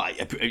go? Well,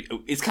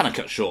 it's kind of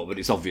cut short, but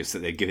it's obvious that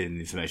they're giving him the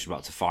information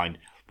about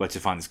where to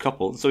find this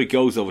couple. So he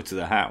goes over to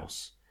their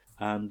house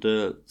and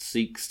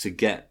seeks to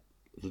get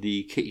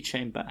the kitty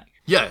chain back.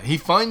 Yeah, he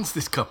finds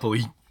this couple.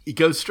 He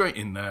goes straight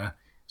in there,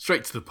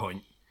 straight to the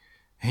point.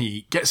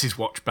 He gets his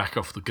watch back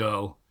off the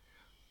girl,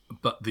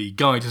 but the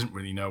guy doesn't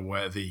really know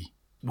where the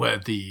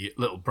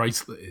little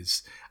bracelet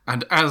is.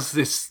 And as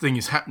this thing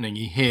is happening,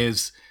 he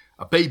hears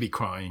a baby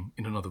crying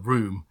in another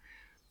room.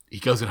 He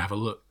goes and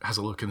has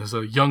a look, and there's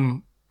a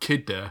young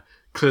kid there,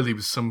 clearly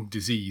with some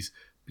disease,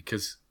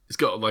 because it's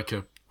got like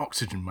a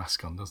oxygen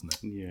mask on, doesn't it?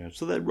 Yeah,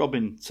 so they're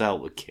robbing to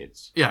help the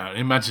kids. Yeah,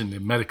 imagine the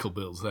medical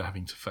bills they're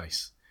having to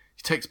face.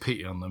 He takes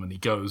pity on them and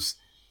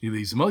he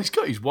leaves them. Well, he's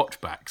got his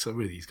watch back, so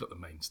really he's got the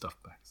main stuff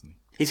back, isn't he?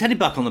 He's heading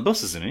back on the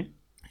bus, isn't he?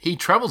 He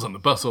travels on the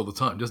bus all the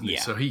time, doesn't he?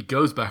 Yeah. So he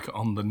goes back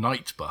on the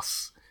night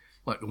bus,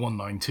 like the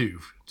 192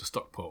 to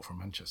Stockport from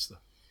Manchester.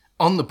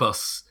 On the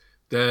bus,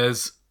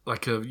 there's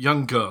like a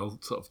young girl,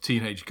 sort of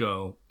teenage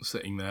girl,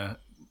 sitting there,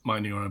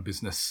 minding her own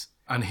business,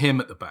 and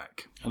him at the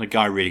back. And a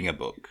guy reading a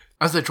book.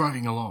 As they're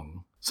driving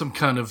along, some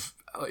kind of,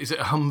 is it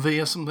a Humvee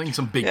or something?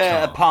 Some big Yeah,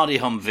 car. a party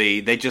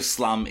Humvee. They just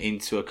slam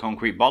into a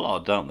concrete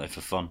bollard, don't they,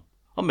 for fun?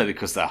 Or maybe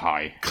because they're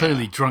high.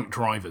 Clearly drunk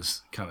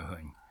drivers kind of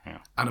thing. Yeah.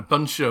 And a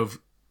bunch of,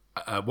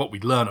 what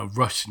we learn are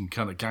Russian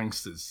kind of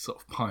gangsters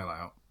sort of pile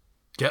out,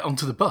 get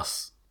onto the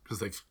bus, because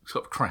they've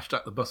sort of crashed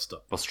at the bus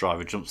stop. Bus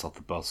driver jumps off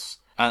the bus.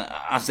 And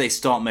as they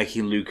start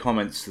making lewd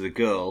comments to the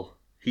girl,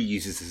 he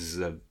uses this as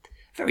a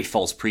very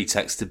false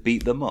pretext to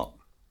beat them up.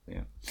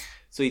 Yeah.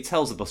 So he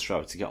tells the bus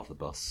driver to get off the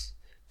bus,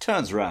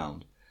 turns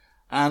around,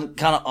 and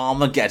kind of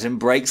Armageddon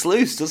breaks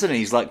loose, doesn't he?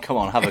 He's like, come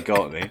on, have a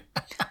go at me.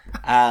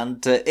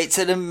 And it's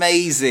an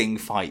amazing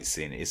fight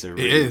scene. It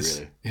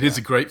is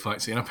a great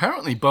fight scene.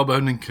 Apparently Bob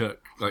Odenkirk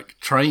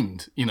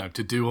trained,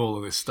 to do all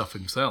of this stuff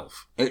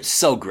himself. It's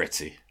so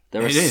gritty.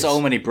 There are so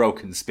many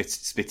broken,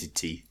 spitted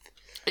teeth.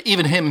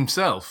 Even him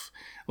himself,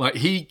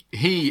 he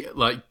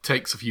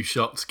takes a few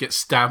shots, gets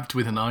stabbed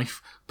with a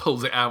knife,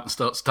 pulls it out and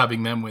starts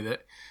stabbing them with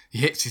it. He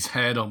hits his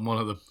head on one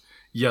of the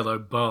yellow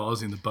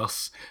bars in the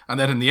bus, and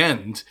then in the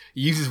end,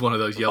 he uses one of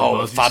those yellow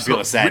bars.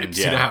 Fabulous and end! rips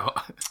it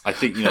out. I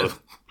think the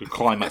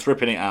climax,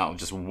 ripping it out and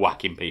just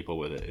whacking people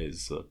with it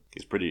is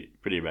pretty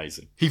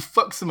amazing. He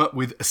fucks them up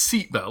with a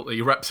seatbelt that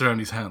he wraps around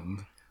his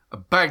hand, a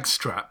bag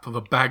strap of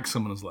a bag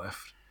someone has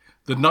left,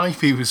 the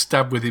knife he was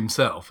stabbed with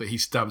himself that he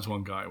stabs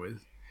one guy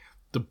with,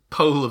 the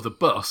pole of the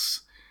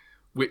bus,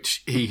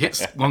 which he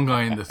hits one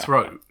guy in the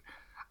throat.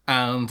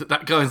 And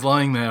that guy's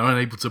lying there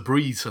unable to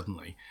breathe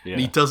suddenly. Yeah.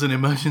 And he does an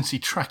emergency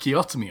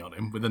tracheotomy on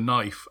him with a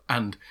knife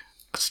and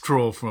a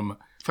straw from a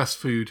fast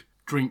food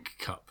drink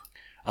cup.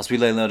 As we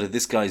later learned,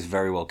 this guy is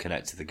very well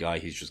connected to the guy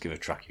he's just given a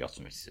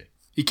tracheotomy to.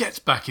 He gets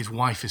back, his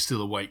wife is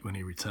still awake when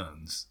he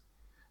returns.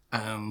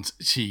 And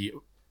she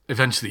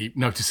eventually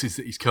notices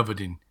that he's covered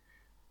in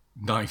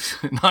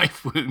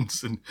knife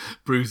wounds and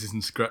bruises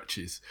and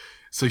scratches.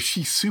 So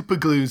she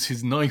superglues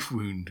his knife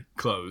wound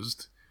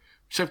closed,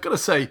 which I've got to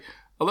say,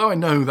 although I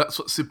know that's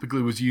what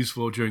superglue was used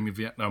for during the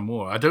Vietnam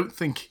War, I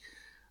think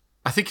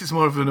it's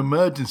more of an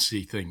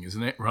emergency thing,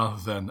 isn't it?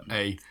 Rather than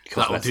a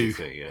that'll do.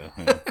 Thing,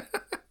 yeah.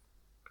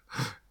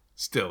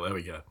 Still, there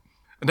we go.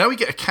 And now we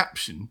get a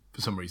caption, for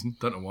some reason.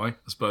 Don't know why. I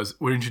suppose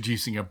we're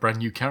introducing a brand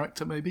new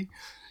character, maybe.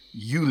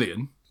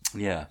 Julian.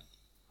 Yeah.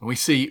 And we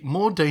see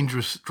more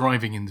dangerous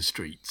driving in the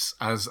streets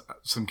as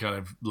some kind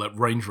of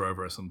Range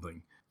Rover or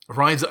something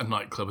arrives at a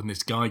nightclub and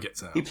this guy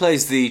gets out. He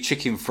plays the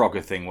chicken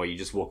frogger thing where you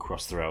just walk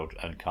across the road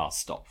and cars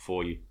stop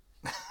for you.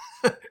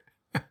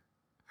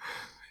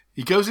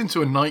 He goes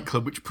into a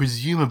nightclub which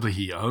presumably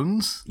he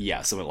owns.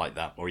 Yeah, something like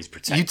that, or he's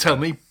protecting. You tell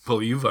me,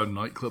 Paul, you've owned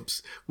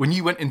nightclubs. When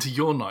you went into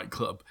your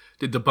nightclub,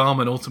 did the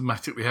barman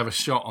automatically have a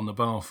shot on the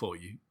bar for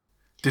you?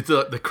 Did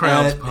the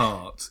crowd's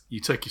part,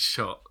 you take a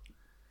shot?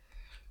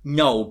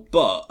 No,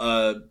 but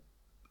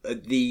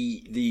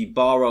the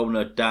bar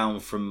owner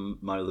down from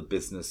my other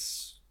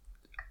business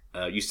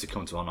used to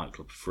come to our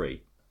nightclub for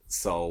free.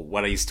 So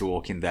when I used to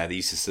walk in there, they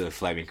used to serve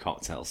flaming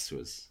cocktails to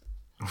us.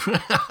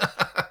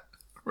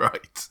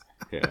 Right.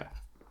 Yeah.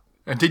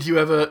 And did you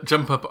ever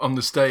jump up on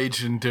the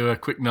stage and do a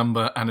quick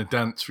number and a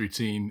dance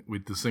routine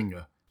with the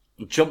singer?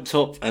 Jumped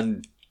up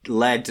and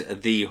led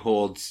the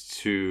hordes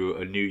to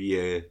a New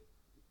Year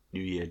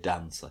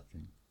dance, I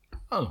think.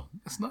 Oh,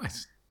 that's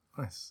nice.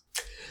 Nice.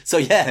 So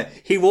yeah,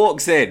 he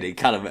walks in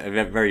kind of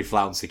a very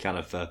flouncy kind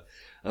of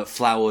a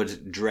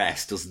flowered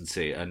dress, doesn't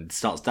he? And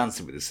starts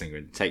dancing with the singer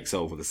and takes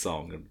over the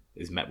song and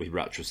is met with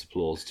rapturous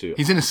applause too.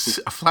 He's in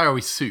a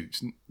flowery suit,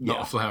 not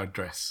Yeah. a flowered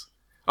dress.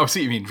 Oh, I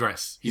see what you mean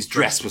dress. His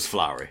dress was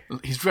flowery.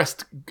 He's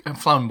dressed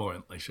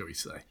flamboyantly, shall we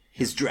say.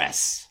 His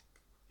dress.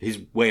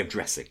 His way of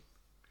dressing.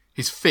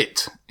 His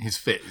fit is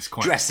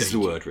quite Dress is the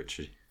stagey. word,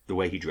 Richard. The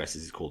way he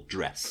dresses is called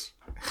dress.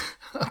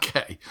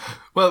 Okay.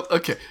 Well,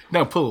 okay.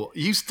 Now, Paul,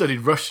 you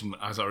studied Russian,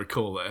 as I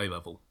recall, at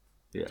A-level.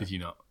 Yeah. Did you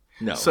not?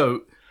 No.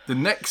 So, the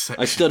next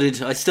section...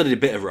 I studied a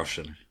bit of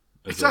Russian.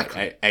 As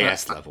Exactly.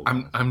 AS level.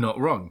 I'm not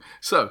wrong.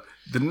 So,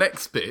 the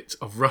next bit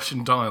of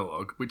Russian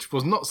dialogue, which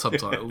was not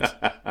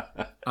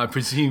subtitled, I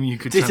presume you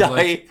could Did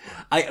translate...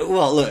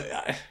 Well, look,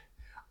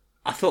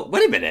 I thought,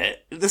 wait a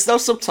minute, there's no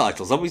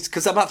subtitles.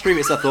 Because about 3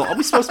 minutes I thought, are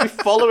we supposed to be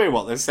following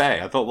what they're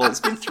saying? I thought, well, it's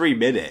been 3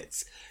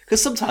 minutes.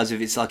 Because sometimes if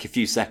it's like a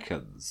few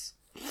seconds,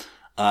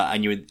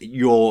 and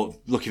you're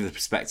looking from the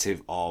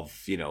perspective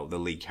of, the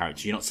lead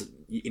character, you're not,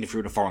 if you're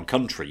in a foreign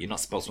country, you're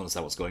not supposed to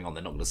understand what's going on.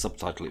 They're not going to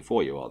subtitle it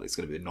for you, are they? It's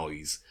going to be the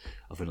noise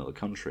of another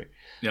country.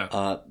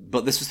 Yeah.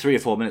 But this was 3 or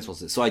 4 minutes,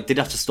 wasn't it? So I did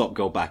have to stop,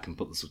 go back and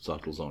put the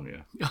subtitles on,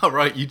 yeah. All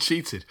right, you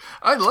cheated.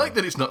 I like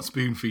that it's not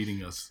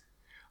spoon-feeding us.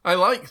 I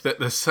like that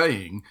they're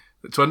saying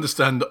that to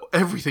understand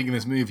everything in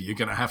this movie, you're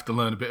going to have to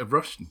learn a bit of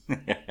Russian.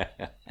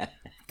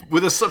 Were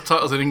the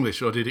subtitles in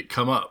English, or did it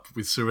come up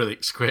with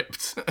Cyrillic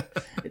script?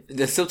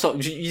 The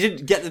subtitles, you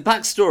didn't get the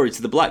backstory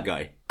to the black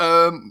guy.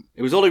 Um,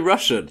 It was all in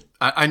Russian.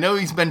 I know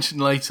he's mentioned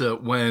later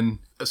when,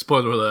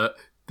 spoiler alert,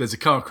 there's a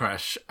car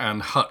crash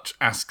and Hutch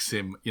asks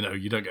him,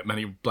 you don't get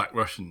many black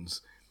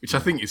Russians, which I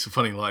think is a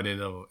funny line in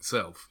and of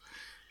itself.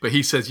 But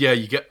he says, yeah,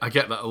 I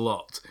get that a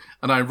lot.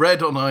 And I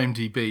read on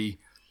IMDb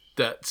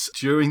that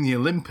during the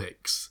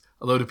Olympics,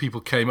 a load of people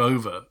came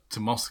over to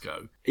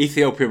Moscow.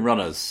 Ethiopian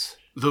runners.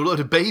 There were a load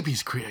of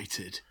babies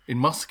created in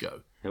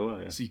Moscow. They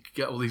were, yeah. So you could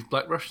get all these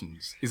black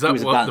Russians. Is He that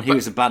was, what he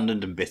was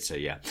abandoned and bitter,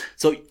 yeah.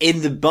 So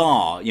in the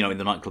bar, in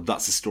the nightclub,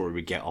 that's the story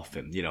we get off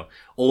him.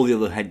 All the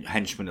other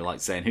henchmen are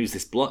like saying, "Who's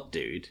this black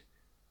dude?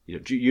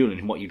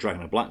 Julian, what are you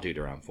dragging a black dude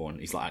around for?" And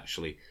he's like,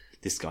 "Actually,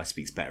 this guy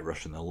speaks better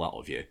Russian than a lot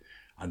of you."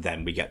 And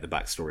then we get the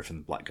backstory from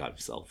the black guy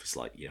himself. It's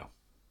like,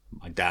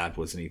 my dad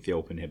was an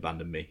Ethiopian, he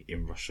abandoned me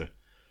in Russia.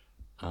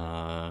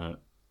 Blah,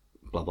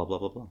 blah, blah,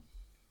 blah, blah.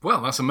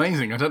 Well, that's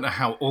amazing. I don't know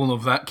how all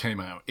of that came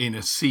out in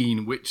a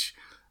scene which,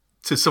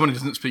 to someone who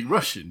doesn't speak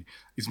Russian,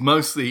 is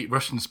mostly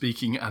Russian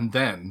speaking, and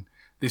then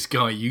this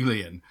guy,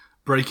 Yulian,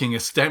 breaking a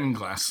stem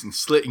glass and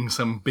slitting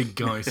some big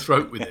guy's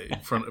throat with it in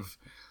front of...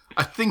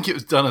 I think it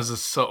was done as a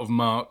sort of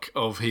mark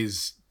of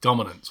his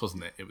dominance,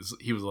 wasn't it?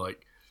 He was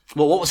like...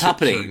 Well, what was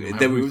happening? showing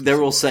They how were ruthless all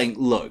he was. saying,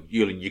 "Look,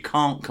 Yulian, you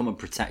can't come and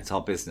protect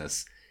our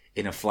business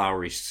in a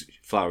flowery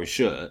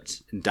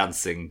shirt and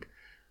dancing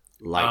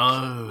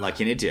like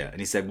an idiot." And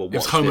he said, "Well, It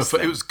was, what's this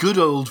then?" it was good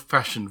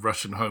old-fashioned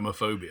Russian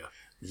homophobia.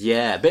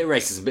 Yeah, a bit of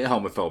racism, a bit of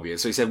homophobia.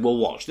 So he said, "Well,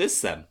 watch this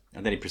then."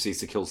 And then he proceeds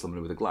to kill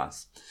someone with a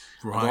glass.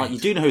 And they're like, "You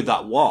do know who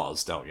that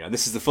was, don't you?" And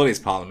this is the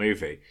funniest part of the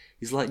movie.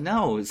 He's like,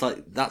 "No, it's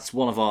like, that's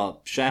one of our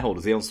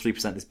shareholders. He owns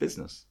 3% of this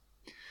business."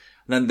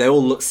 And then they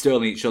all look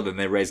sternly at each other and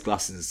they raise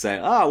glasses and say,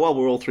 well,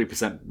 we're all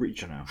 3%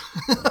 richer now.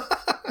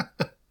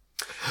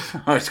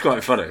 It's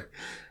quite funny.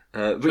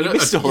 But you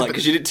missed all that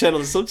because you didn't turn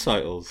on the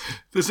subtitles.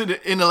 There's an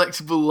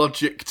ineluctable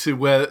logic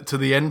to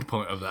the end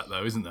point of that,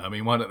 though, isn't there? I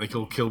mean, why don't they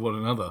all kill one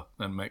another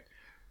and make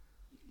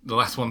the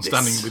last one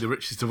standing be the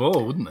richest of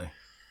all, wouldn't they?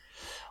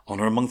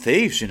 Honour among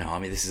thieves, I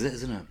mean, this is it,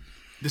 isn't it?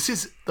 This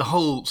is the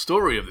whole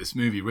story of this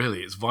movie,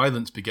 really. It's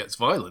violence begets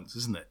violence,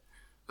 isn't it?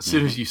 As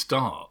soon as you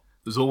start,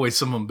 there's always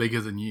someone bigger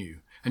than you.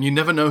 And you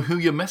never know who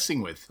you're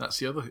messing with. That's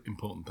the other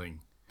important thing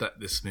that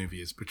this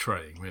movie is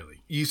portraying,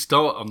 really. You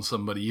start on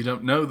somebody, you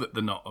don't know that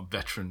they're not a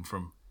veteran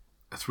from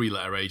a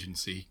 3-letter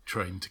agency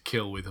trained to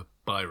kill with a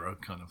biro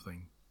kind of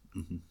thing.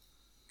 Mm-hmm.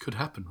 Could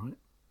happen, right?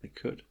 It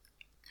could.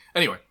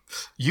 Anyway,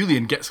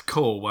 Yulian gets a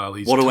call while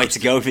he's... What a way to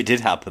go if it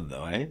did happen,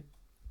 though, eh?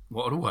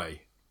 What a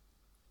way.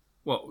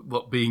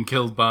 What being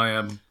killed by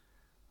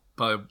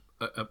a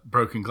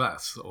broken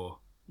glass, or...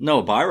 No,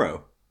 a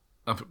biro.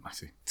 I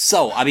see.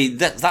 So, I mean,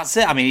 that's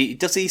it. I mean,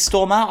 does he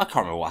storm out? I can't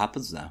remember what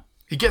happens now.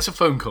 He gets a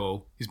phone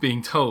call. He's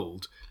being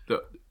told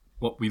that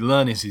what we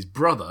learn is his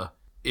brother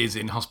is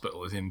in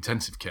hospital, is in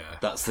intensive care.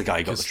 That's the guy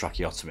who got the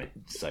tracheotomy.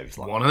 So he's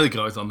like, one of the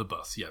guys on the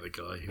bus. Yeah, the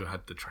guy who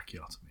had the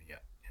tracheotomy.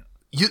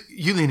 Yeah.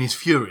 Yulian is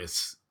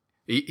furious.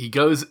 He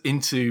goes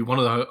into one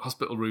of the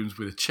hospital rooms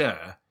with a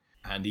chair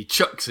and he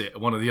chucks it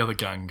at one of the other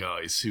gang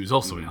guys who's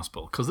also in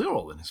hospital, because they're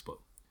all in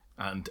hospital.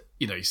 And,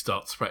 he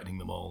starts threatening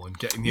them all and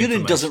getting the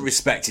information. Yulian doesn't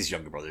respect his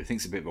younger brother. He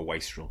thinks he's a bit of a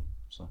wastrel.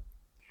 So.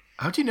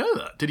 How do you know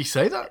that? Did he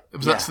say that?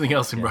 Was that something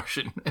else in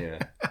Russian?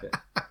 Yeah.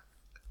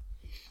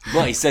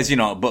 Well, he says,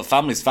 but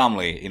family's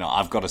family.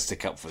 I've got to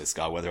stick up for this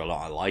guy whether or not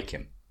I like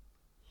him.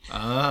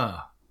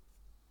 Ah.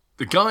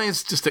 The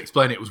guys just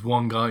explain it was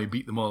one guy who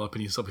beat them all up,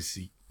 and he's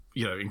obviously,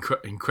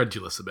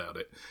 incredulous about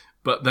it.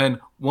 But then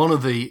one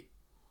of the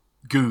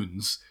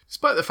goons,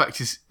 despite the fact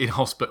he's in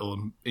hospital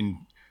and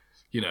in,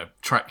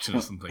 traction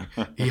or something,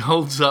 he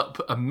holds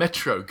up a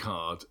Metro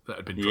card that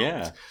had been dropped.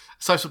 Yeah.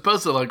 So I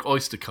suppose they're like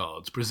Oyster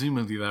cards.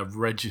 Presumably they're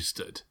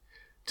registered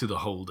to the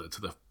holder, to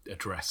the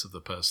address of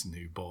the person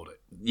who bought it.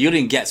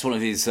 Yulin gets one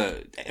of his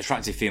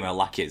attractive female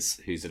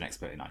lackeys, who's an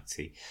expert in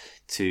IT,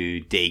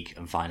 to dig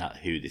and find out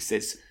who this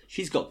is.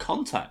 She's got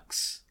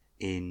contacts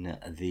in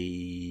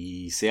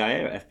the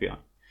CIA or FBI.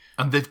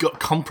 And they've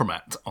got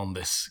compromat on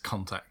this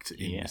contact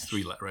in this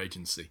 3-letter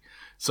agency.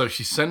 So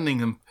she's sending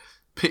them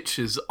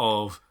pictures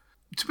of,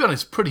 to be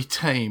honest, pretty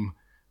tame,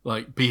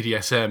 like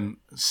BDSM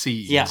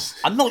scenes. Yeah,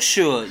 I'm not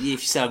sure if you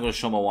said I'm going to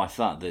show my wife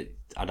that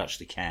I'd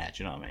actually care.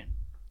 Do you know what I mean?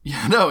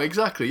 Yeah, no,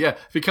 exactly, yeah.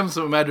 If it comes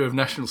to a matter of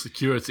national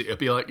security, it'd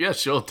be like, yeah,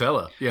 sure, tell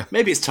her, yeah.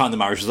 Maybe it's time the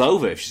marriage is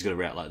over if she's going to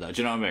react like that.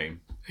 Do you know what I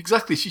mean?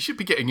 Exactly, she should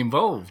be getting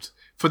involved.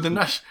 For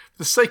the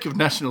sake of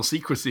national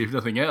secrecy, if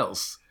nothing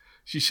else.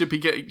 She should be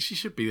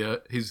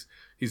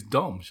his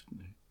dom,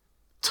 shouldn't he?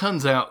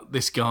 Turns out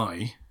this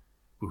guy,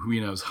 who we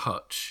know as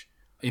Hutch,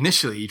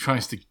 initially he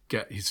tries to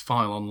get his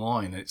file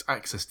online and it's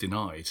access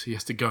denied, so he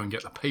has to go and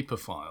get the paper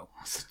file.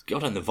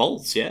 God, in the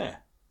vaults, yeah.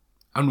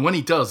 And when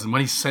he does, and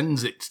when he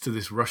sends it to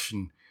this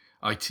Russian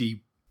IT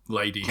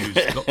lady who's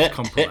got the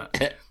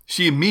compromat,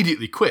 she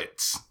immediately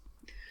quits.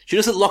 She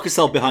doesn't lock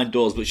herself behind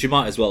doors, but she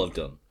might as well have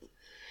done.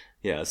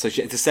 Yeah, so it's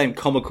the same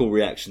comical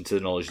reaction to the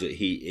knowledge that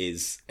he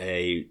is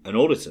an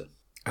auditor.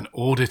 An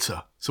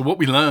auditor. So what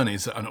we learn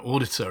is that an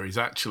auditor is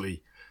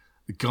actually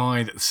the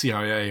guy that the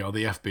CIA or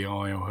the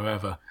FBI or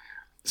whoever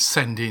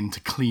send in to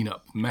clean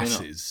up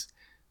messes.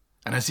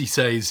 And as he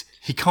says,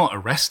 he can't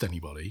arrest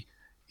anybody.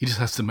 He just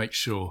has to make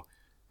sure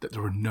that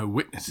there are no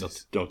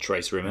witnesses. No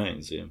trace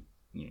remains, yeah.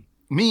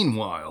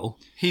 Meanwhile,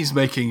 he's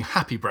making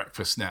happy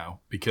breakfast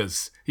now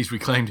because he's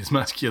reclaimed his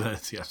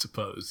masculinity, I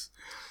suppose.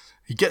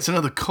 He gets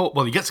another call.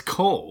 Well, he gets a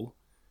call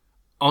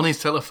on his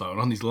telephone,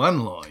 on his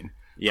landline,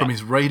 from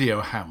his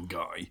radio ham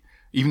guy,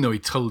 even though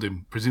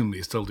presumably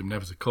has told him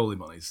never to call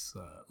him on his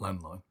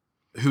landline,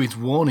 who is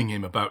warning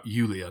him about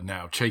Yulia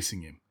now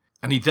chasing him.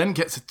 And he then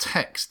gets a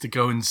text to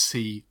go and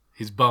see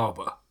his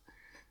barber,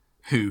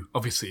 who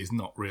obviously is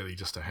not really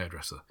just a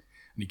hairdresser.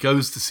 And he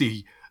goes to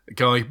see a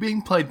guy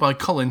being played by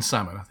Colin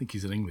Salmon, I think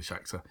he's an English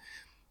actor,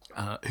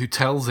 who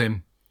tells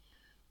him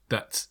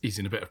that he's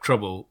in a bit of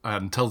trouble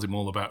and tells him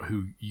all about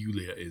who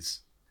Yulia is.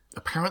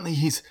 Apparently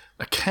he's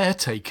a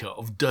caretaker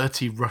of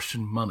dirty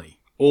Russian money.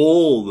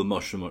 All the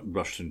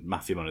Russian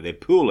mafia money. They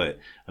pool it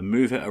and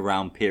move it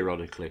around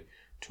periodically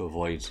to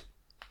avoid,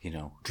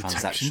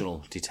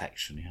 transactional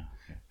detection.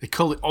 Yeah. They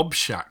call it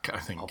obshak, I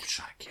think.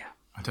 Obshak, yeah.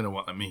 I don't know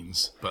what that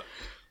means, but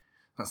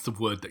that's the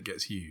word that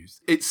gets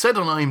used. It said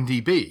on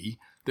IMDb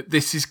that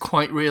this is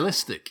quite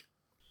realistic.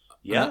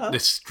 Yeah.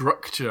 This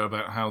structure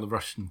about how the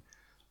Russian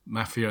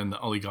mafia and the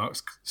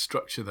oligarchs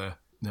structure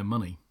their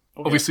money.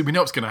 Okay. Obviously, we know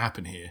what's going to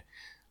happen here.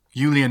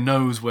 Yulia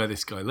knows where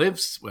this guy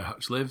lives, where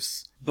Hutch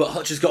lives. But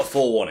Hutch has got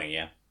forewarning,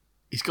 yeah?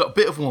 He's got a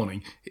bit of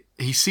warning.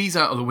 He sees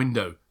out of the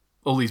window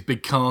all these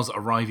big cars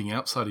arriving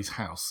outside his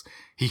house.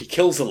 He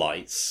kills the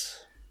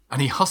lights.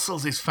 And he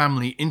hustles his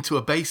family into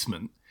a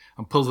basement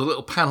and pulls a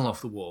little panel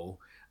off the wall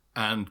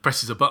and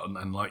presses a button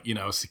and,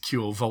 a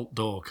secure vault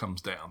door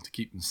comes down to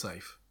keep them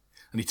safe.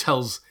 And he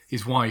tells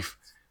his wife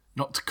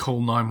not to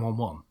call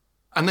 911.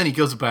 And then he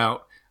goes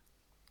about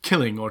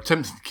killing or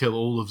attempting to kill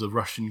all of the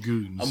Russian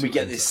goons. And we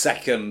get this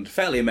second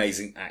fairly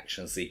amazing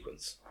action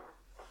sequence.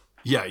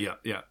 Yeah.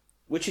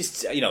 Which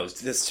is,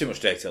 there's too much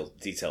detail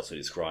to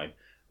describe,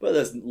 but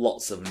there's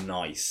lots of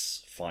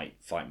nice fight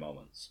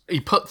moments. He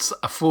puts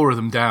 4 of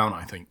them down,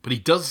 I think, but he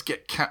does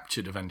get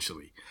captured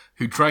eventually,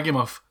 who drag him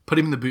off, put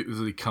him in the boot of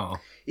the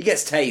car. He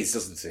gets tased,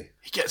 doesn't he?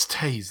 He gets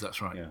tased,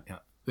 that's right. Yeah.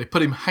 They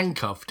put him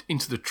handcuffed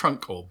into the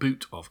trunk or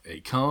boot of a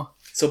car.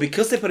 So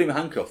because they put him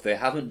handcuffed, they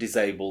haven't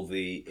disabled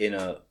the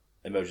inner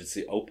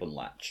emergency open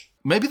latch.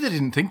 Maybe they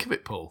didn't think of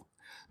it, Paul.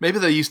 Maybe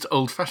they're used to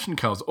old-fashioned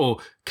cars or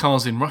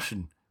cars in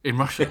Russia.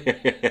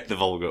 The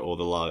Volga or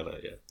the Lada,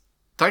 yeah.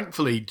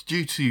 Thankfully,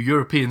 due to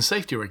European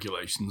safety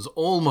regulations,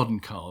 all modern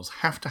cars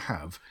have to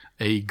have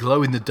a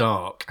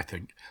glow-in-the-dark, I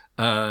think,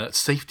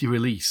 safety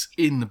release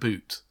in the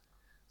boot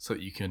so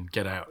that you can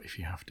get out if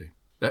you have to.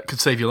 That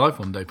could save your life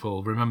one day,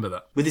 Paul. Remember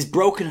that. With his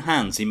broken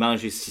hands, he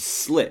manages to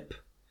slip.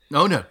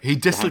 Oh, no. He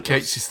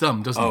dislocates his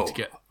thumb, doesn't he, to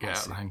get out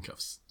of the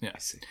handcuffs. Yeah. I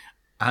see.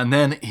 And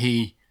then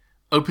he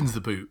opens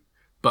the boot,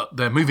 but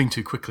they're moving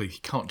too quickly. He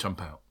can't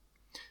jump out.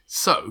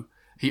 So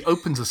he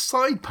opens a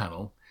side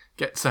panel,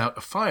 gets out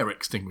a fire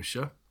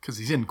extinguisher, because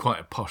he's in quite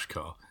a posh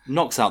car.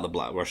 Knocks out the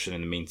Black Russian in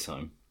the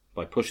meantime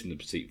by pushing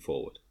the seat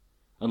forward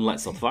and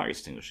lets off the fire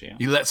extinguisher, yeah.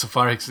 He lets the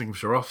fire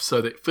extinguisher off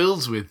so that it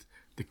fills with,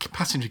 the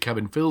passenger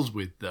cabin fills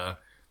with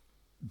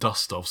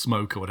dust or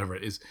smoke or whatever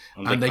it is,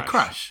 and they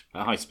crash.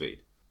 At high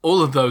speed.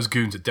 All of those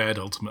goons are dead,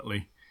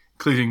 ultimately,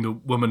 including the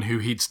woman who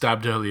he'd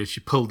stabbed earlier. She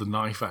pulled the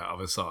knife out of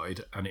her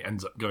side, and it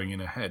ends up going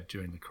in her head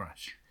during the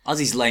crash. As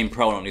he's laying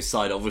prone on his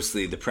side,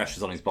 obviously the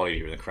pressures on his body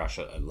during the crash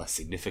are less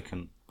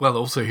significant. Well,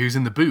 also, he was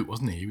in the boot,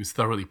 wasn't he? He was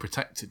thoroughly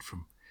protected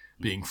from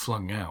being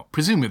flung out.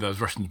 Presumably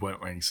those Russians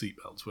weren't wearing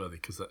seatbelts, were they?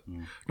 Because that's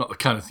not the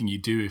kind of thing you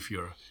do if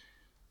you're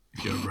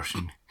a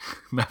Russian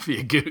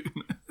mafia goon.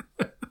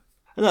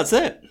 And that's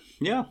it.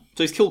 Yeah.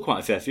 So he's killed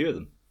quite a fair few of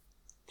them.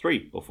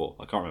 3 or 4.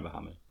 I can't remember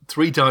how many.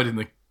 3 died in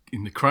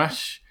the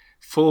crash.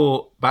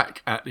 4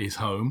 back at his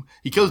home.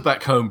 He goes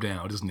back home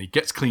now, doesn't he?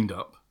 Gets cleaned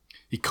up.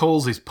 He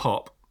calls his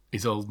pop,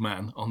 his old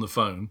man, on the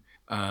phone,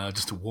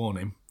 just to warn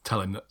him,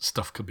 tell him that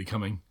stuff could be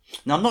coming.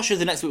 Now, I'm not sure if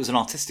the next bit was an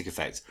artistic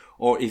effect,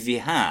 or if he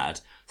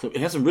had... So he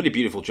has some really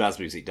beautiful jazz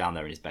music down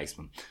there in his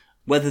basement.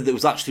 Whether there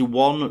was actually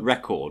one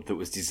record that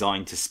was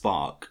designed to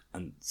spark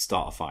and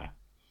start a fire.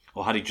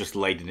 Or had he just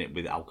laden it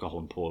with alcohol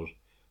and poured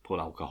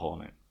alcohol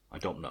on it? I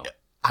don't know.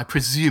 I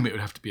presume it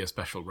would have to be a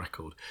special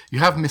record. You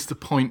have missed the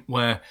point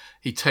where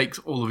he takes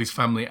all of his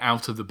family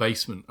out of the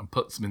basement and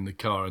puts them in the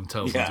car and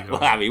tells them to go.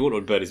 Well, I mean, he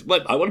wouldn't burn his...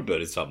 Well, I want to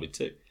burn his family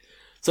too.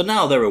 So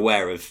now they're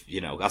aware of,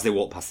 as they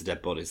walk past the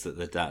dead bodies,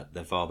 that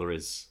their father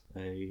is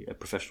a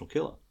professional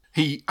killer.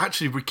 He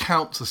actually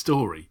recounts the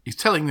story. He's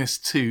telling this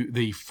to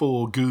the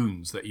 4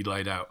 goons that he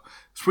laid out,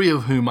 3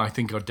 of whom I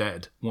think are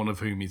dead, 1 of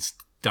whom is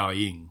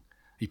dying.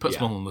 He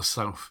puts one on the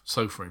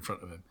sofa in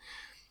front of him.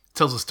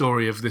 Tells a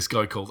story of this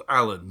guy called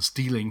Alan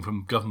stealing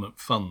from government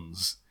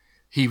funds.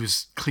 He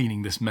was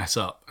cleaning this mess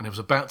up and was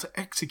about to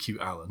execute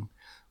Alan,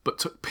 but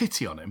took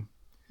pity on him.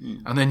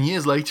 And then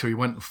years later, he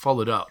went and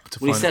followed up to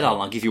find he said,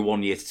 Alan, I'll give you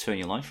 1 year to turn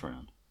your life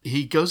around.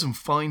 He goes and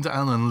finds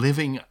Alan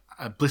living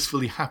a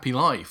blissfully happy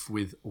life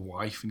with a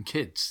wife and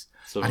kids.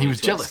 So and he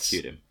was jealous.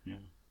 Execute him.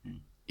 Yeah.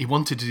 He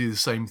wanted to do the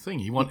same thing.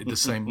 He wanted the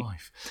same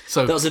life.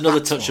 So that was another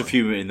touch of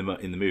humour in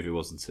the movie,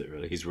 wasn't it,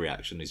 really? His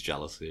reaction, his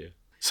jealousy.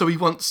 So he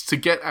wants to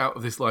get out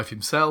of this life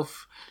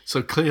himself.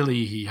 So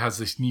clearly he has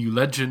this new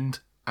legend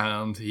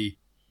and he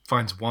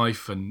finds a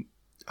wife and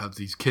has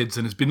these kids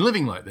and has been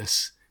living like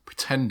this,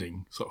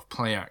 pretending, sort of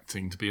play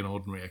acting to be an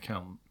ordinary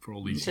accountant for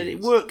all these years. He said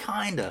it worked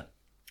kinda,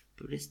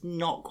 but it's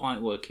not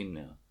quite working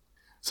now.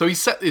 So he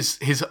set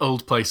his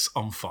old place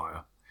on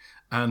fire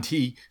and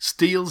he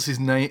steals his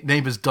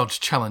neighbour's Dodge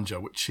Challenger,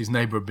 which his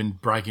neighbour had been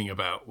bragging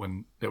about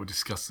when they were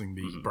discussing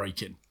the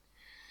break-in.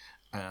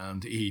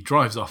 And he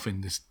drives off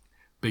in this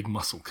big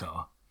muscle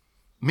car.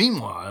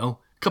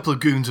 Meanwhile, a couple of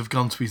goons have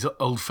gone to his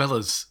old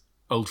folks'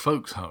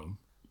 home,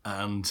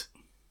 and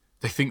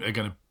they think they're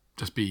going to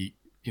just be,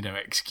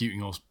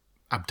 executing or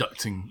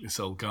abducting this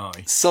old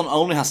guy. Son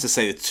only has to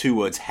say the 2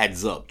 words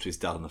 "heads up" to his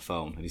dad on the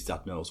phone, and his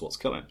dad knows what's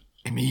coming.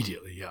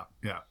 Immediately,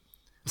 yeah.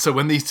 So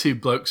when these 2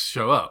 blokes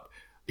show up,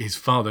 his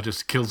father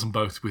just kills them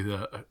both with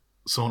a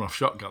sawn-off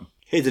shotgun.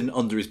 Hidden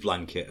under his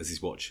blanket as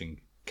he's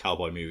watching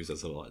cowboy movies or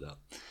something like that.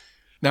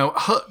 Now,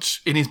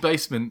 Hutch, in his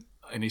basement,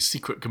 in his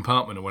secret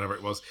compartment or whatever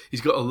it was,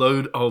 he's got a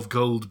load of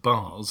gold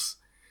bars,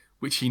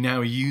 which he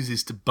now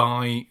uses to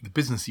buy the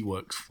business he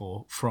works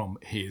for from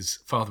his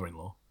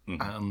father-in-law.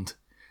 And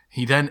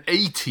he then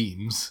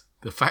A-teams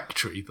the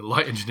factory, the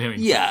light engineering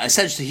factory.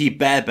 Essentially he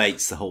bear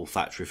baits the whole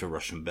factory for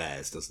Russian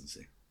bears, doesn't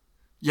he?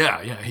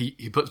 Yeah,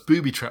 he puts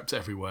booby traps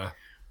everywhere.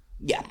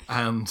 Yeah.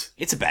 And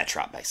it's a bear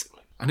trap,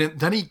 basically. And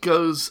then he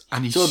goes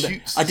and he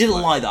shoots... I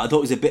didn't like that. I thought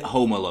it was a bit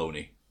Home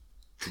Alone-y.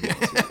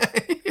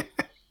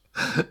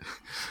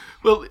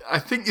 Well, I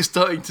think you're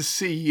starting to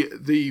see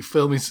the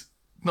film is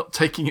not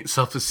taking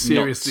itself as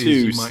seriously as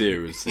you might. Not too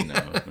seriously,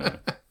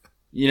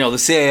 no. The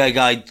CIA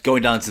guy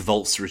going down to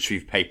vaults to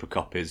retrieve paper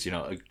copies,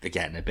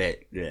 again, a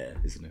bit,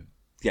 isn't it?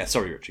 Yeah,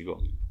 sorry, Richie, go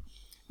on.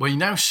 Well, he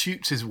now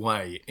shoots his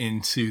way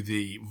into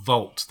the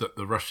vault that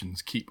the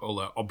Russians keep all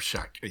their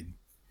obshak in.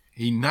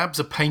 He nabs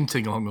a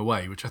painting along the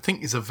way, which I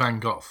think is a Van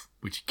Gogh,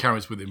 which he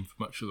carries with him for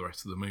much of the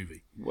rest of the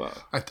movie. Wow.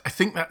 I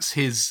think that's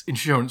his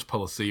insurance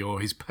policy or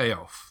his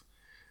payoff.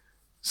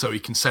 So he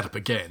can set up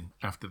again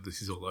after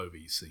this is all over,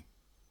 you see.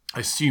 I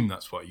assume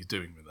that's what he's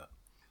doing with that.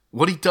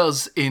 What he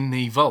does in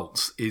the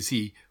vaults is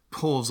he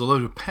pours a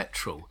load of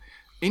petrol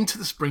into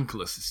the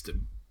sprinkler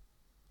system.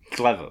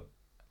 Clever.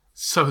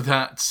 So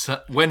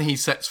that when he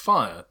sets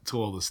fire to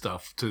all the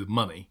stuff, to the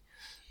money,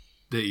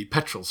 the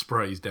petrol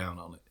sprays down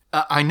on it.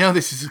 I know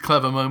this is a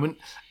clever moment,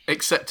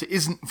 except it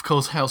isn't, of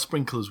course, how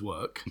sprinklers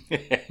work. We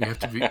have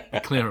to be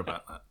clear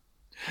about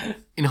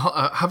that.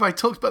 Have I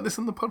talked about this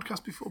on the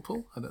podcast before,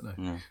 Paul? I don't know.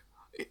 No.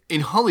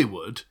 In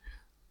Hollywood,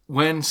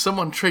 when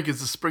someone triggers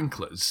the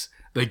sprinklers,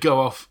 they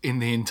go off in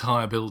the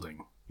entire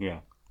building. Yeah.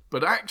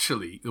 But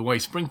actually, the way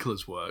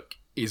sprinklers work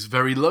is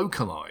very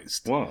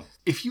localized. Wow.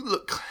 If you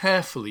look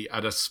carefully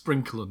at a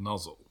sprinkler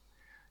nozzle,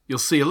 you'll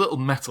see a little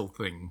metal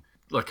thing,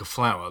 like a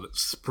flower, that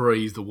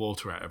sprays the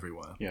water out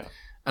everywhere. Yeah.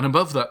 And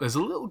above that, there's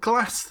a little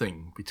glass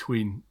thing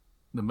between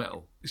the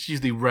metal. It's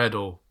usually red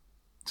or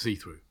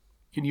see-through.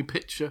 Can you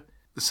picture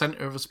the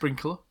centre of a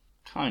sprinkler?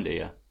 Kinda,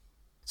 yeah.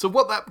 So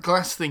what that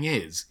glass thing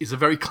is a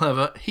very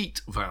clever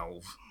heat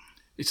valve.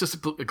 It's just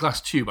a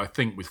glass tube, I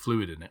think, with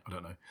fluid in it. I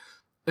don't know.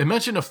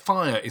 Imagine a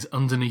fire is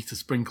underneath the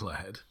sprinkler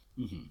head.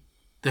 Mm-hmm.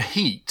 The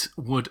heat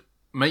would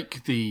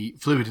make the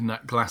fluid in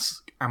that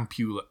glass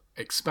ampoule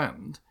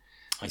expand.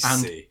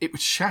 And see. it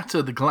would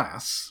shatter the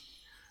glass,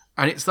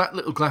 and it's that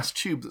little glass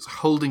tube that's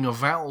holding a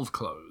valve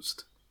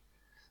closed.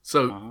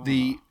 So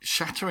the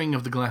shattering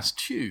of the glass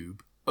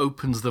tube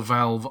opens the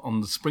valve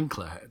on the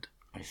sprinkler head,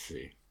 I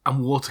see.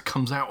 and water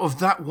comes out of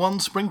that one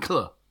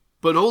sprinkler.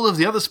 But all of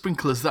the other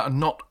sprinklers that are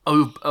not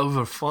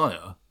over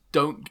fire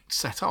don't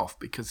set off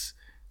because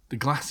the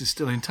glass is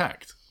still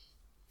intact.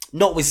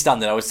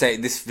 Notwithstanding, I would say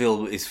this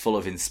film is full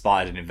of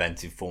inspired and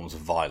inventive forms of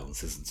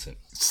violence, isn't it?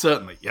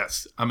 Certainly,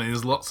 yes. I mean,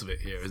 there's lots of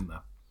it here, isn't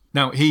there?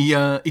 Now, he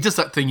does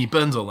that thing, he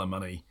burns all their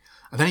money,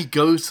 and then he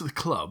goes to the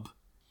club,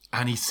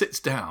 and he sits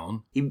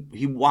down.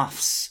 He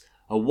wafts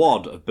a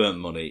wad of burnt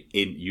money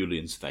in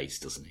Julian's face,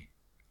 doesn't he?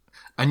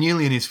 And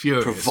Julian is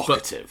furious.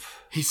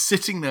 Provocative. But he's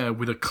sitting there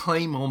with a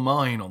Claymore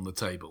mine on the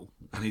table,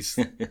 and his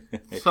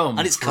thumb.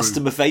 And it's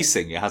customer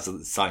facing. It has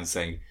a sign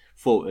saying,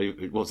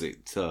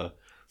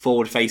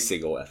 forward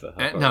facing or whatever.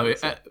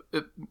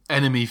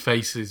 Enemy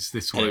faces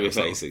this way. Enemy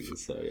facing.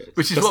 So, yeah.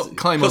 Which is what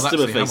Claymore's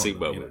customer actually facing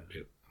have on, moment.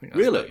 I think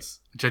Really? that's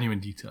a genuine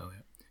detail,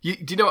 yeah.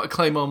 Do you know what a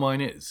Claymore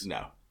mine is?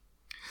 No.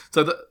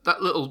 So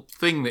that little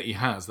thing that he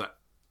has,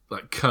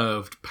 that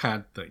curved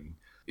pad thing,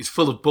 is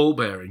full of ball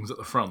bearings at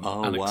the front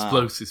and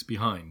explosives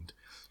behind.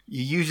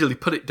 You usually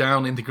put it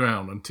down in the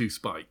ground on 2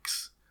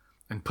 spikes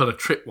and put a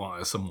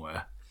tripwire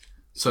somewhere.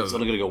 So It's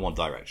only going to go one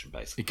direction,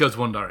 basically. it goes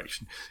one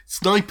direction.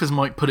 Snipers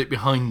might put it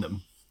behind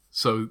them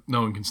so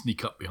no one can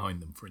sneak up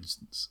behind them, for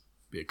instance.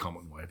 Be a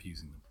common way of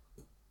using them.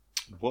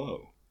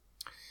 Whoa.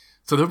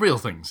 So they're real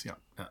things,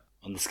 yeah.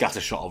 And the scatter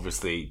shot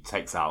obviously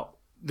takes out...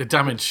 The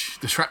damage,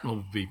 the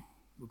shrapnel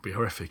would be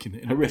horrific in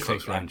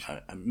close range.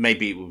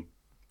 Maybe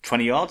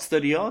 20 yards,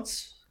 30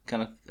 yards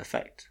kind of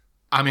effect.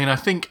 I mean, I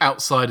think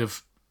outside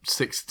of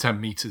 6 to 10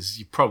 metres,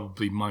 you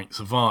probably might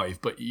survive,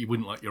 but you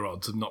wouldn't like your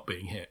odds of not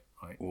being hit,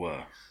 right?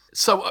 Whoa.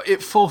 So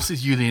it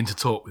forces Julian to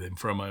talk with him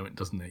for a moment,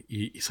 doesn't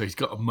it? So he's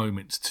got a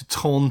moment to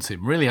taunt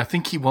him. Really, I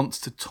think he wants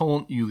to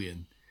taunt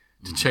Julian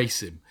to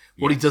chase him.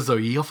 What he does, though,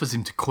 he offers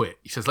him to quit.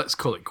 He says, let's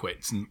call it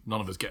quits, and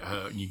none of us get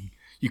hurt, and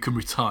you can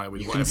retire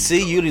with whatever. You can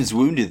see Julian's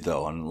wounded,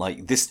 though, and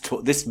like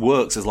this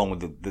works as long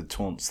with the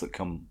taunts that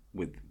come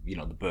with,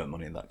 the burnt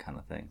money and that kind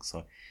of thing.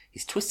 So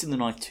he's twisting the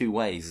knife 2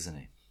 ways, isn't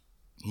he?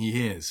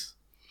 He is.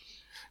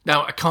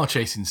 Now, a car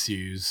chase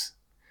ensues.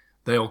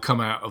 They all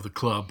come out of the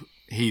club.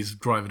 He's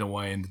driving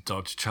away in the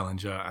Dodge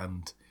Challenger,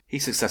 and he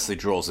successfully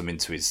draws them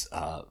into his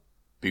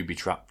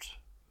booby-trapped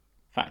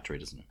factory,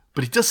 doesn't he?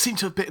 But he does seem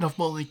to have bitten off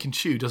more than he can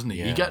chew, doesn't he?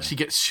 Yeah. He actually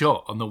gets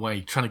shot on the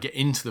way trying to get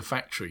into the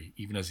factory,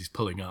 even as he's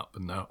pulling up,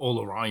 and they're all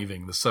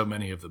arriving. There's so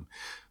many of them.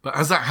 But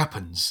as that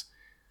happens,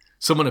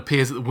 someone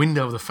appears at the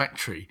window of the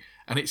factory,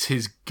 and it's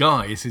his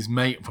guy, it's his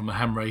mate from the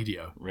ham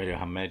radio.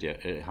 Ham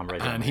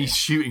radio. And he's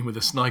shooting with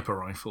a sniper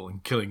rifle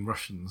and killing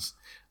Russians.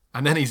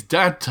 And then his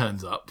dad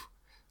turns up,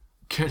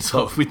 gets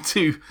off with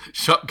 2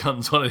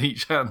 shotguns, one in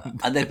each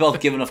hand. And they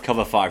both give enough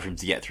cover fire for him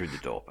to get through the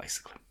door,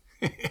 basically.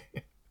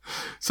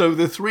 So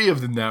the 3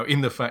 of them now in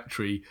the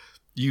factory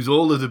use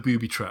all of the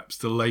booby traps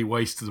to lay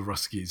waste to the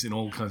Ruskies in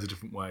all kinds of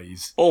different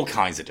ways. All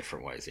kinds of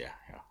different ways, yeah.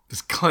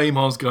 There's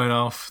claymores going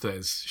off.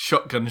 There's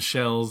shotgun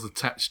shells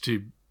attached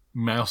to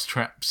mouse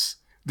traps.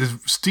 There's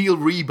steel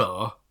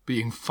rebar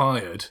being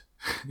fired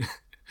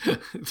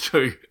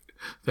through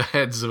the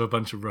heads of a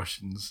bunch of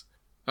Russians.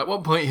 At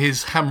one point,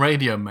 his ham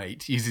radio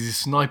mate uses his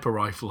sniper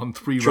rifle on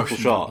 3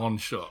 Russians at one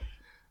shot.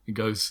 He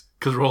goes,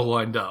 because they're all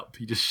lined up,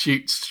 he just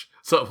shoots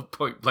sort of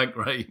point blank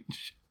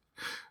range,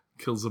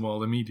 kills them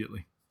all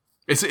immediately.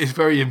 It's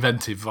very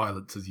inventive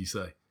violence, as you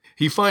say.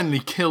 He finally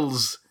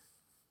kills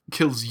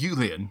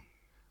Julian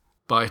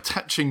by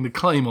attaching the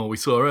claymore we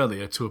saw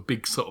earlier to a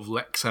big sort of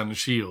Lexan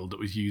shield that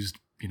was used,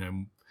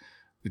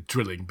 the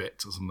drilling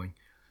bits or something.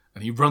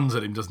 And he runs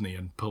at him, doesn't he,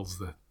 and pulls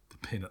the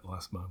pin at the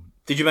last moment.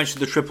 Did you mention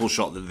the triple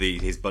shot that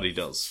his buddy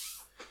does?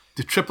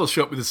 The triple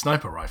shot with the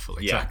sniper rifle,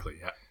 exactly,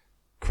 yeah.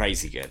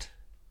 Crazy good.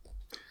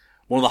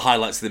 One of the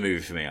highlights of the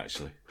movie for me,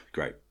 actually.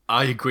 Great.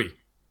 I agree.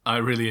 I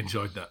really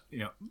enjoyed that,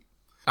 yeah.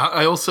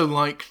 I also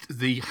liked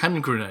the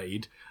hand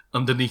grenade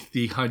underneath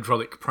the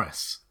hydraulic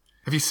press.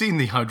 Have you seen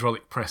the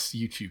hydraulic press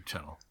YouTube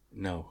channel?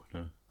 No.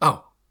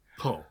 Oh,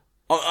 Paul.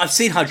 I've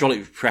seen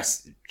hydraulic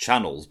press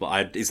channels,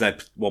 but is there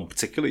one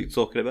particularly you're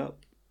talking about?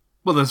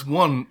 Well, there's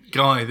one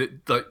guy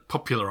that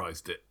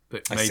popularised it,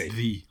 that made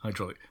the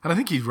hydraulic. And I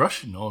think he's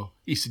Russian or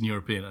Eastern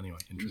European anyway,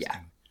 interesting.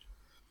 Yeah.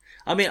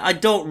 I mean, I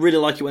don't really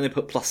like it when they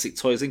put plastic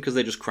toys in because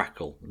they just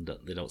crackle and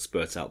they don't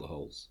spurt out the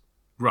holes.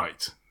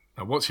 Right.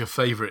 Now, what's your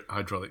favourite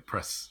hydraulic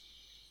press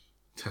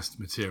test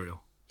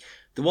material?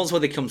 The ones where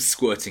they come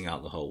squirting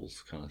out the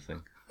holes, kind of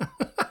thing.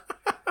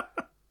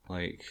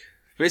 But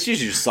it's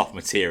usually just soft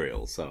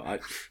material, so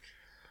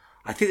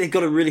I think they've got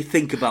to really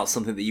think about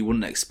something that you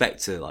wouldn't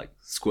expect to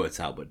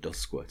squirt out, but does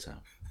squirt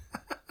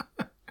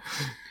out.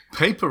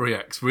 Paper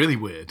reacts really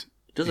weird.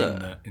 Does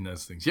it? In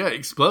those things. Yeah, it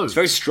explodes. It's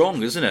very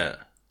strong, isn't it?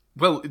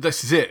 Well,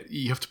 this is it.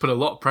 You have to put a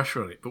lot of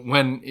pressure on it, but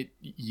when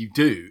you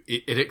do,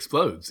 it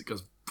explodes. It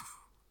goes...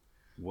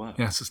 Wow.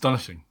 Yeah, it's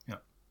astonishing.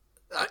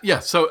 Yeah.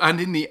 So,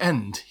 and in the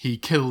end, he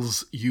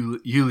kills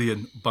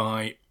Julian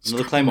by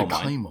another claymore.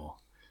 Claymore.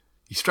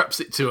 He straps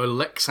it to a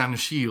Lexan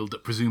shield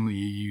that presumably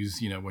you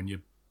use, when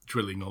you're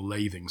drilling or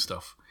lathing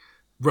stuff.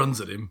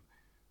 Runs at him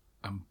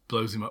and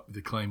blows him up with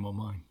the Claymore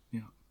mine.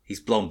 Yeah. He's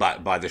blown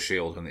back by the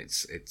shield, and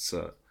it's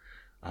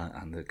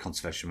and the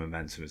conservation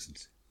momentum, isn't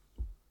it?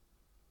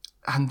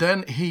 And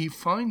then he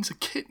finds a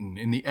kitten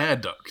in the air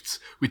ducts.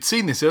 We'd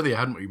seen this earlier,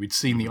 hadn't we? We'd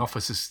seen the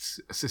office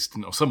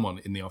assistant or someone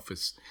in the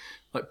office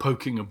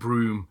poking a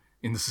broom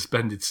in the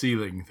suspended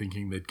ceiling,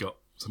 thinking they'd got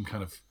some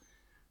kind of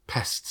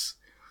pests.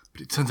 But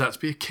it turns out to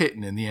be a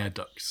kitten in the air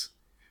ducts,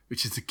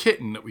 which is the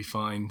kitten that we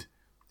find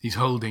he's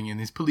holding in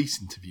his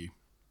police interview.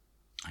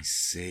 I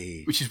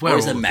see. Which is where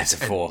all a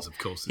metaphor. Ends, of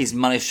course. He's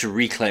managed to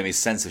reclaim his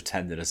sense of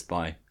tenderness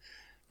by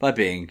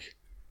being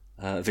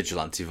a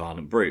vigilante,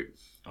 violent brute.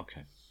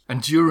 Okay.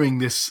 And during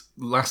this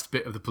last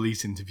bit of the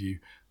police interview,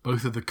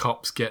 both of the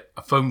cops get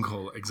a phone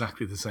call at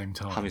exactly the same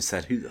time. Having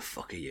said, who the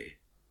fuck are you?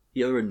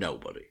 You're a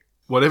nobody.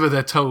 Whatever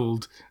they're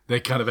told, they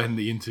kind of end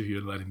the interview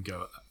and let him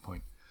go at that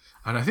point.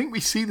 And I think we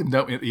see them,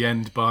 don't we, at the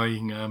end,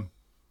 buying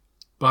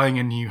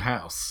a new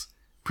house,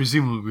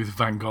 presumably with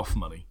Van Gogh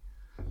money.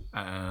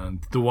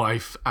 And the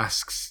wife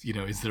asks,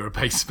 is there a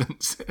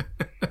basement?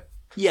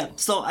 Yeah,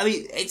 so,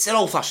 it's an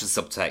old-fashioned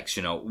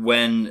subtext,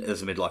 when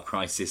there's a midlife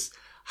crisis.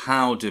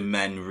 How do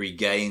men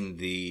regain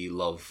the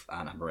love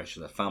and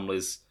admiration of their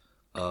families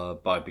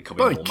by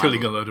becoming more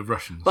killing manly? a load of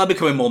Russians. By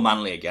becoming more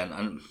manly again.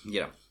 And,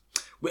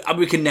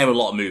 we can name a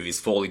lot of movies.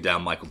 Falling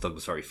Down, Michael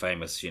Douglas, very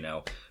famous,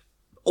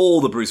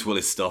 All the Bruce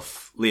Willis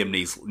stuff, Liam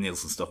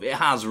Neeson stuff. It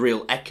has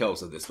real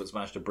echoes of this, but it's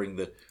managed to bring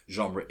the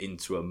genre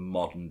into a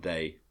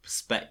modern-day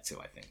perspective,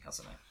 I think,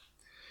 hasn't it?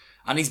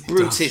 And he's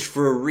brutish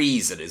for a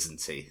reason,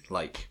 isn't he?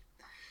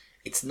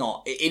 It's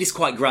not... It is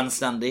quite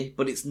grandstandy,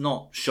 but it's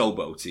not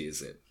showboaty,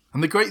 is it?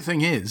 And the great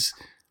thing is,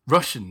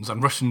 Russians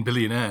and Russian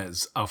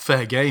billionaires are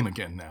fair game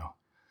again now.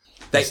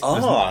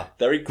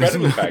 They're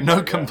incredibly fair game.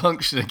 No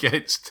compunction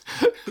against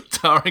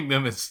tarring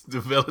them as the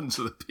villains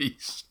of the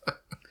piece.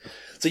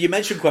 So you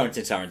mentioned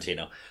Quentin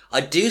Tarantino. I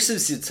do see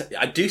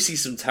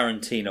some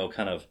Tarantino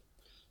kind of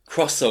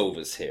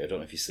crossovers here. I don't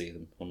know if you see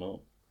them or not.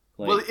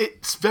 Well,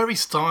 it's very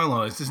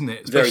stylized, isn't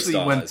it? Especially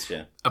very stylized,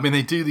 yeah.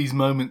 They do these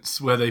moments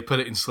where they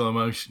put it in slow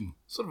motion,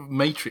 sort of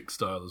Matrix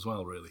style as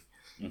well, really.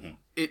 Mm-hmm.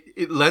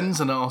 It lends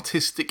an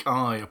artistic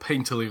eye, a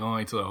painterly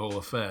eye to the whole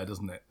affair,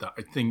 doesn't it? That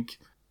I think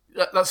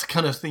that's the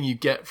kind of thing you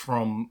get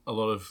from a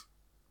lot of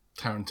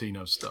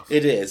Tarantino stuff.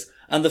 It is.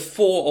 And the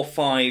 4 or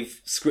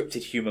 5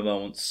 scripted humour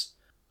moments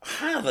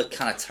have a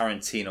kind of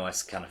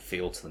Tarantino-esque kind of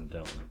feel to them,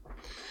 don't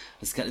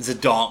they? There's a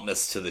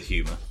darkness to the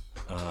humour.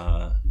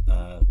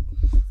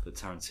 But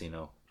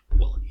Tarantino,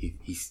 well, he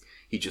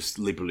just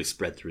liberally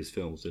spread through his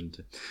films, didn't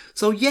he?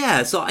 So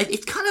yeah, it's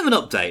kind of an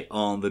update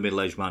on the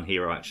middle-aged man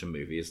hero action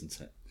movie, isn't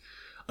it?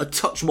 A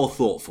touch more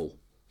thoughtful,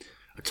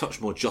 a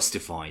touch more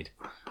justified,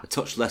 a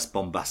touch less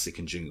bombastic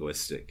and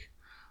jingoistic.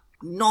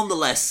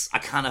 Nonetheless, I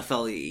kind of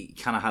felt he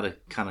kind of had a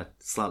kind of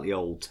slightly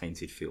old,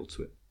 tainted feel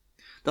to it.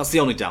 That's the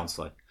only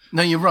downside.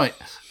 No, you're right.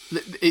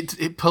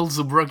 It pulls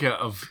the rug out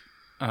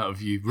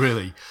of you,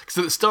 really. Because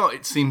at the start,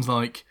 it seems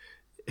like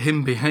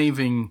him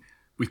behaving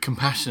with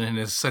compassion in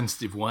a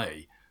sensitive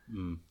way.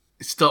 Mm.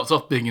 It starts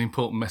off being an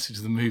important message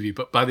of the movie,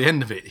 but by the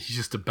end of it, he's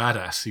just a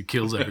badass who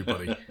kills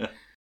everybody.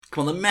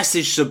 Come on, the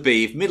message should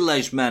be, if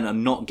middle-aged men are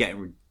not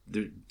getting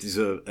the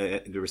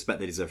respect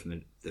they deserve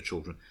from their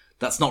children,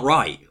 that's not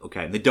right,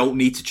 okay? And they don't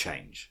need to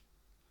change.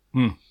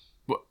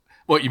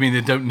 What, you mean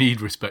they don't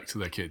need respect to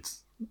their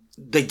kids?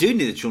 They do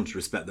need the children to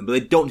respect them, but they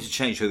don't need to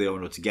change who they are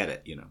in order to get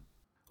it,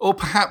 Or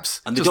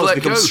perhaps and they don't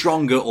become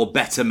stronger or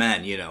better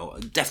men,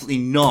 Definitely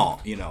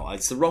not,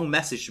 It's the wrong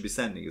message to be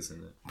sending, isn't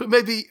it? But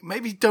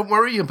maybe don't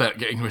worry about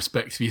getting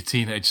respect for your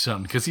teenage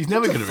son, because he's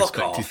never going to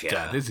respect his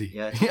dad, is he?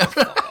 Yeah,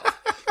 fuck off.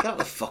 Get out of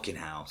the fucking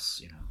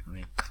house,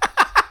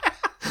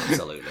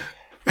 Absolutely.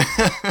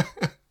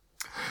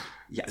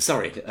 Yeah,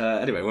 sorry.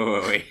 Anyway,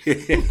 wait.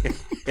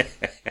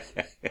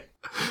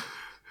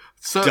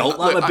 So, don't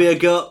let my beer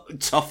go.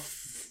 Tough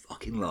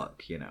fucking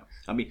luck,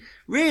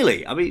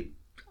 Really,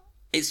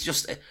 it's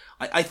just,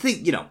 I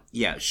think,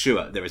 yeah,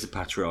 sure, there is a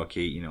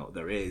patriarchy,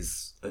 there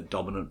is a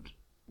dominant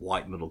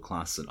white middle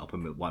class and upper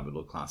white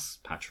middle class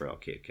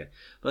patriarchy, okay?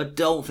 But I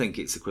don't think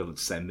it's equivalent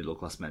to saying middle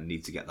class men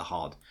need to get the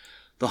hard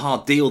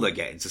deal they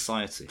get in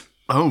society.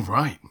 Oh,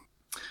 right.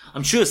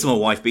 I'm sure some are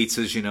wife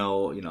beaters,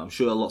 I'm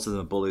sure lots of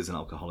them are bullies and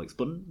alcoholics,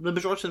 but the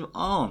majority of them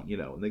aren't,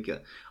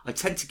 and I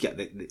tend to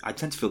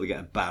feel they get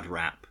a bad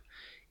rap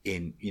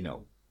in,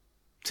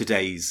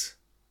 today's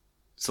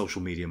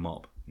social media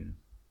mob.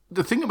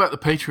 The thing about the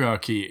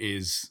patriarchy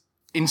is,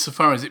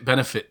 insofar as it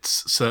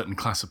benefits certain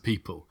class of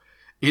people,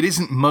 it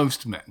isn't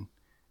most men.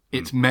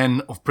 It's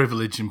men of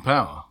privilege and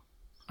power.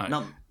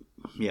 No,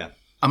 yeah.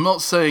 I'm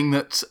not saying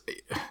that...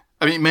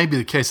 it may be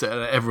the case that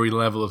at every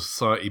level of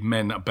society,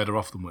 men are better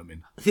off than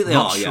women. I think they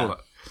are,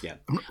 yeah.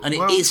 And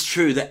it is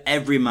true that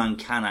every man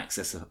can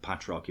access a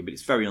patriarchy, but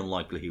it's very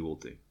unlikely he will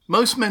do.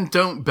 Most men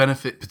don't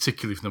benefit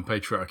particularly from the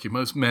patriarchy.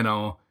 Most men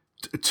are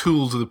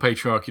tools of the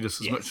patriarchy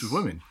just as much as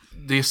women.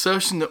 The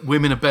assertion that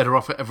women are better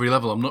off at every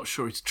level, I'm not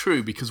sure it's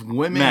true, because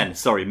women... Men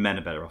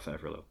are better off at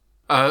every level.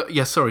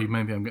 Yeah, sorry,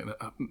 maybe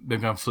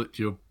I'm flipped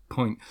your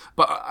point.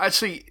 But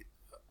actually,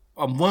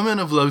 a woman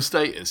of low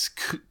status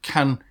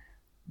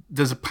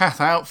there's a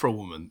path out for a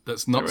woman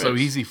that's not so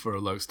easy for a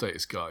low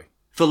status guy.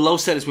 For low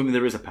status women,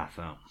 there is a path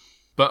out.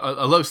 But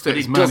a low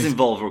status man does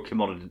involve her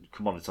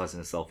commoditizing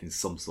herself in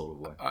some sort of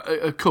way.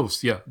 Of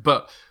course, yeah.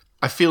 But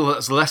I feel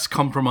that's less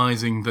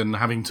compromising than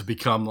having to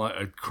become like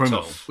a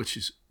criminal, which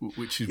is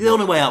the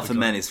only way out for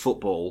men is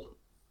football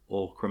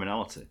or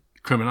criminality.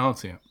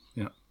 Criminality,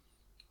 yeah.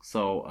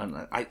 So,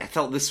 and I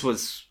felt this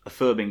was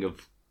affirming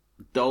of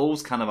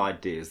those kind of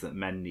ideas that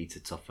men need to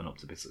toughen up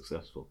to be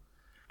successful.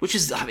 Which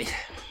is, I mean,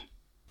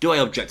 do I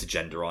object to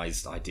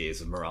genderized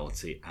ideas of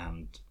morality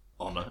and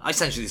honour?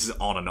 Essentially, this is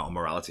honour, not a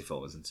morality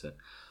film, isn't it?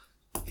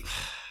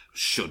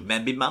 Should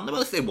men be manly?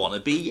 Well, if they want to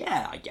be,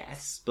 yeah, I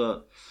guess.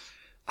 But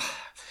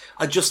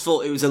I just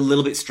thought it was a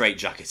little bit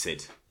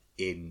straitjacketed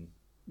in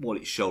what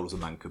it showed us a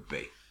man could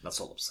be. That's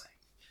all I'm saying.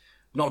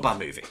 Not a bad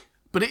movie.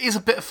 But it is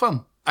a bit of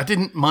fun. I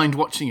didn't mind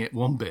watching it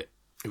one bit.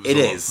 It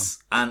is.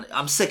 And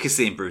I'm sick of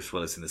seeing Bruce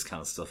Willis in this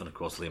kind of stuff, and of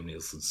course Liam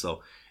Neeson.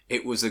 So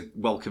it was a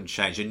welcome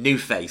change, a new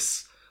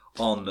face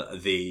on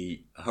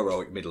the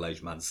heroic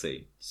middle-aged man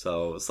scene.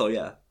 So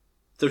yeah.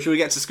 So should we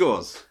get to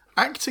scores?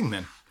 Acting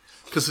then.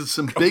 Because there's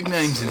some big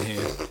names in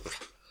here.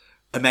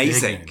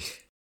 Amazing.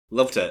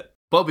 Loved it.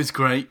 Bob is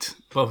great.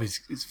 Bob is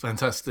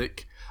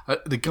fantastic.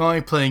 The guy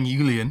playing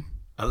Yulian,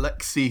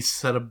 Alexei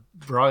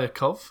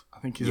Serebryakov, I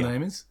think his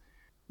name is.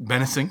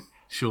 Menacing,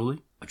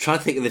 surely. I'm trying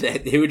to think of the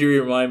name. Who do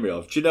you remind me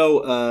of? Do you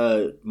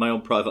know My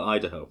Own Private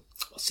Idaho?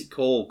 What's it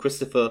called?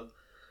 Christopher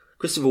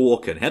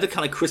Walken. He had a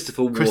kind of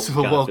Christopher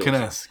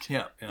Walken-esque,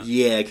 yeah.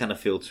 Yeah, kind of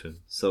feel to him.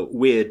 So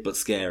weird but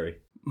scary.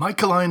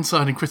 Michael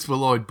Ironside and Christopher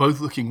Lloyd both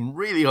looking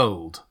really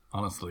old,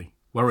 honestly.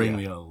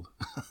 Worryingly old.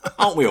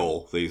 Aren't we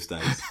all these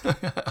days?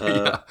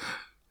 Yeah.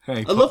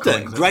 Hey, I loved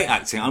it. Great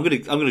acting. I'm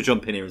gonna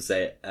jump in here and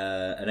say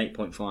an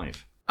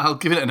 8.5. I'll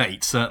give it an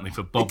 8, certainly,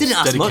 for Bob's dedication. It didn't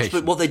ask dedication. much,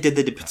 but what they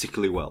did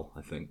particularly well,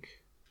 I think.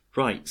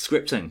 Right,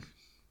 scripting,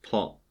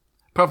 plot.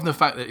 Apart from the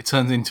fact that it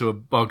turns into a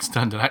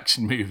bog-standard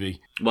action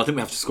movie. Well, I think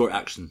we have to score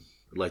action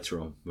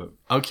later on. But...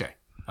 Okay.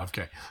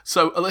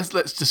 So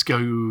let's just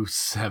go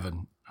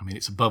 7. I mean,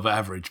 it's above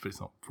average, but it's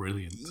not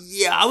brilliant.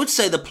 Yeah, I would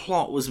say the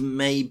plot was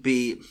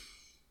maybe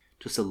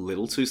just a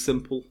little too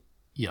simple.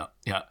 Yeah.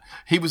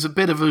 He was a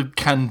bit of a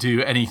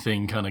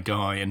can-do-anything kind of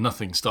guy, and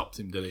nothing stopped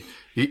him, did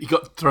he? He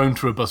got thrown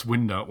through a bus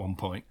window at one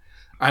point,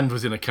 and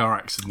was in a car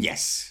accident.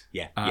 Yes,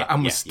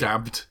 and was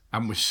stabbed,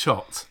 and was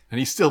shot, and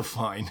he's still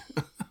fine.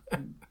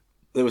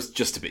 There was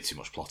just a bit too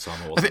much plot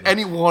armor, wasn't I think there?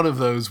 any one of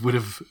those would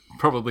have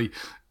probably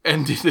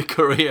ended the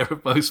career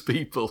of most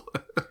people.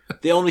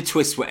 The only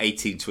twists were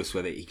 18 twists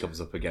where he comes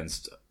up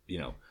against,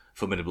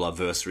 formidable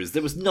adversaries.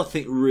 There was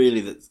nothing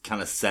really that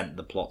kind of sent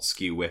the plot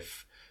skew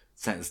with,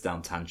 sent us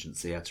down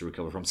tangents he had to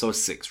recover from. So a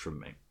 6 from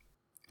me.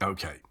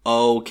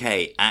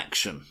 Okay,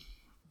 action.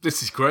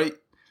 This is great.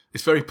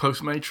 It's very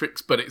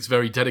post-Matrix, but it's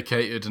very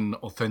dedicated and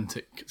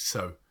authentic.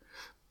 So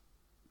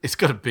it's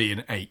got to be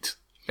an 8,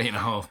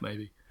 8.5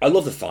 maybe. I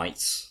love the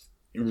fights.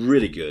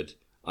 Really good.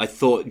 I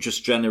thought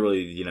just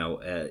generally,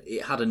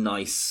 it had a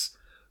nice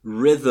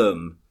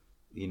rhythm,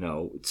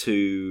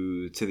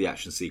 to the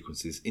action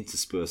sequences,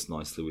 interspersed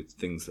nicely with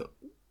things that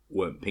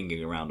weren't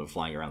pinging around and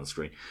flying around the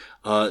screen.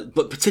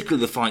 But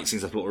particularly the fight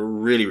scenes I thought were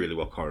really, really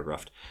well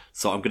choreographed.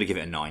 So I'm going to give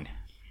it a 9.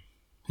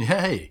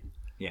 Yay.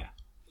 Yeah.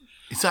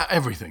 Is that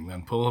everything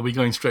then, Paul? Are we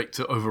going straight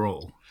to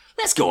overall?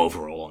 Let's go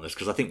overall on this,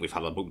 because I think we've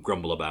had a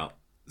grumble about...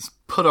 Let's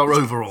put our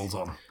overalls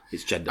on.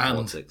 It's gender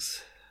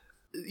politics.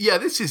 Yeah,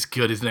 this is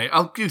good, isn't it?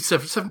 I'll give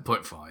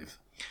 7.5.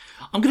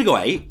 I'm going to go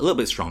 8, a little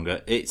bit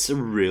stronger. It's a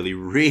really,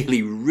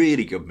 really,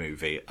 really good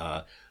movie.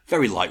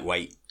 Very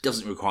lightweight,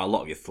 doesn't require a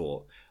lot of your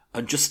thought,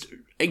 and just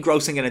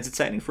engrossing and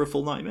entertaining for a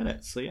full 90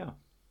 minutes. So yeah,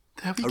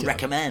 there we go.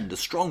 Recommend, a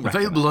strong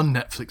recommend. Available on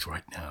Netflix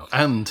right now.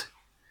 And,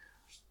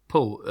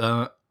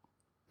 Paul,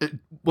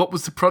 what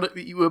was the product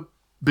that you were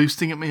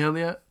boosting at me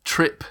earlier?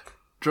 Trip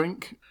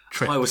drink?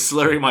 Trip. I was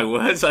slurring my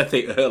words, I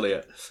think,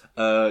 earlier.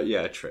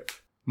 Trip.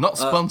 Not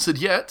sponsored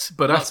yet,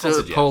 but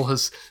after Paul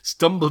has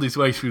stumbled his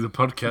way through the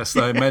podcast,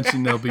 I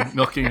imagine they'll be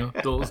knocking our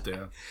doors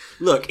down.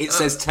 Look, it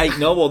says take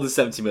no more than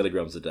 70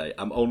 milligrams a day.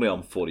 I'm only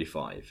on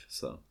 45,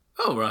 so...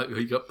 Oh, right, well,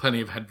 you've got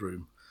plenty of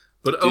headroom.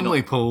 But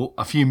only, Paul,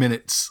 a few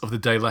minutes of the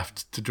day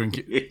left to drink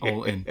it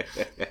all in.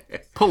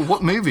 Paul,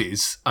 what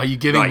movies are you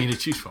giving me to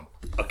choose from?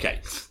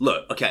 Okay,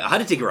 I had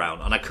to dig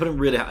around, and I didn't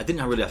really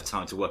have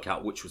time to work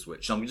out which was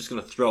which. So I'm just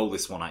going to throw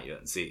this one at you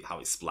and see how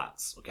it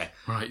splats, okay?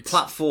 Right.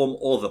 Platform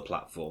or the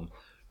platform.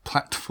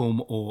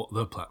 Platform or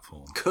the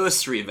platform.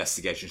 Cursory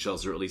investigation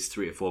shows there are at least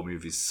 3 or 4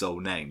 movies so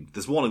named.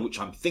 There's one of which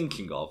I'm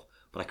thinking of,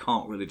 but I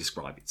can't really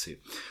describe it to you.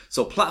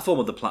 So Platform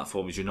or the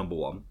platform is your number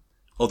 1,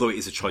 although it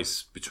is a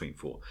choice between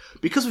 4.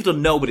 Because we've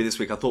done Nobody this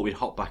week, I thought we'd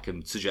hop back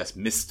and suggest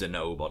Mr.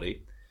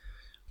 Nobody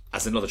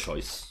as another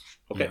choice.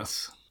 Okay.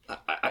 Yes.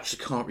 I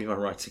actually can't read my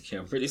writing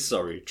here. I'm really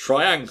sorry.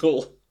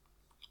 Triangle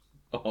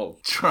of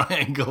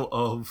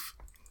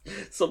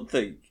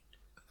something.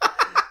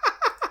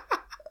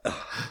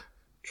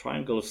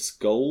 Triangle of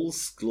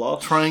Skulls? Glosh?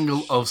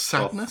 Triangle of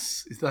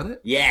Sadness? Is that it?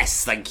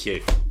 Yes, thank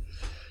you.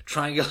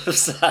 Triangle of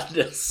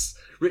Sadness.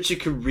 Richard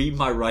can read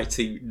my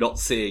writing, not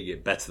seeing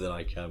it better than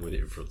I can with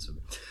it in front of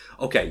me.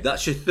 Okay,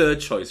 that's your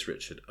third choice,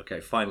 Richard. Okay,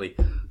 finally,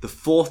 the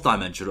fourth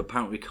dimension.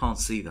 Apparently, we can't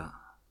see that.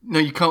 No,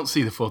 you can't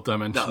see the fourth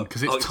dimension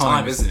because it's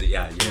time, isn't it?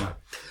 Yeah, yeah.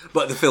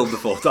 But the film, The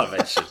Fourth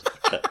Dimension.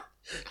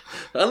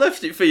 I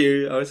left it for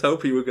you. I was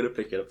hoping you were going to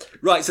pick it up.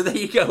 Right, so there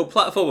you go.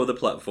 Platform on the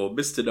platform.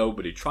 Mr.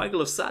 Nobody.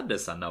 Triangle of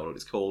Sadness, I know what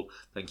it's called.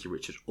 Thank you,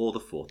 Richard. Or the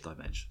Fourth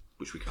Dimension,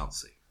 which we can't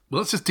see.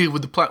 Well, let's just deal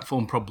with the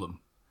platform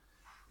problem.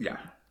 Yeah.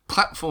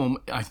 Platform,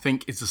 I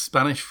think, is the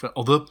Spanish film.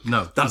 Although,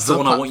 no. That's the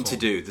one I want you to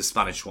do, the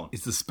Spanish one.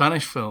 It's the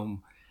Spanish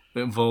film that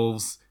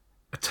involves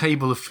a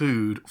table of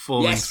food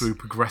falling through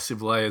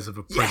progressive layers of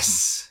a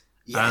prison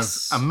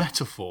as a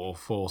metaphor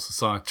for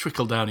society,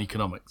 trickle-down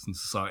economics and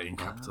society and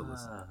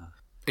capitalism.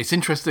 It's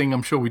interesting.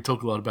 I'm sure we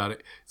talk a lot about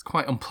it. It's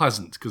quite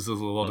unpleasant because there's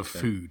a lot of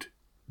food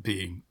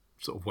being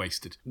sort of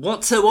wasted.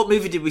 What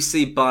movie did we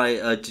see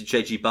by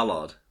J.G.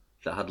 Ballard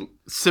that had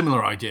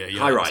similar idea? Yeah,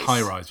 High Rise.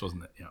 High Rise,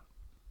 wasn't it? Yeah.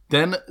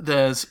 Then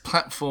there's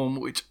Platform,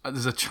 which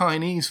there's a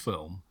Chinese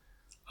film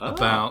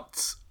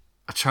about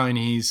a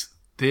Chinese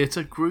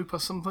theatre group or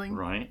something,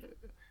 right?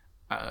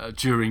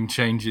 During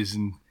changes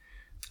in.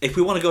 If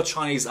we want to go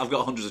Chinese, I've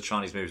got hundreds of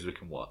Chinese movies we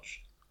can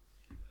watch.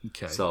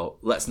 Okay. So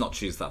let's not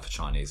choose that for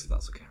Chinese, if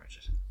that's okay,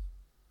 Richard.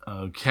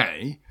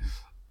 Okay.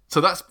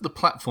 So that's the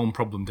platform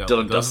problem dealt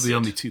with. Those are the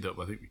only two that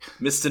I think.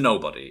 Mr.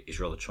 Nobody is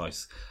your other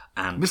choice.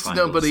 And Mr.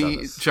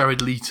 Nobody,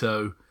 Jared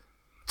Leto.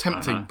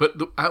 Tempting. But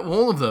out of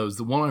all of those,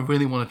 the one I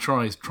really want to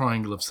try is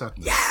Triangle of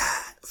Sadness. Yeah!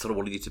 That's what I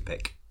wanted you to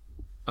pick.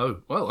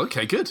 Oh, well,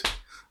 okay, good.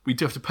 We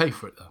do have to pay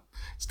for it, though.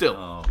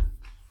 Still,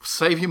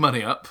 save your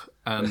money up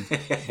and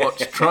watch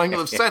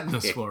Triangle of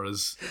Sadness for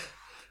us.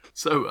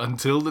 So,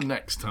 until the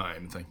next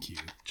time, thank you.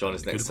 Join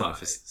us next time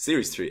for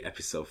Series 3,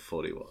 Episode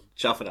 41.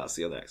 Ciao for now.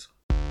 See you on the next one.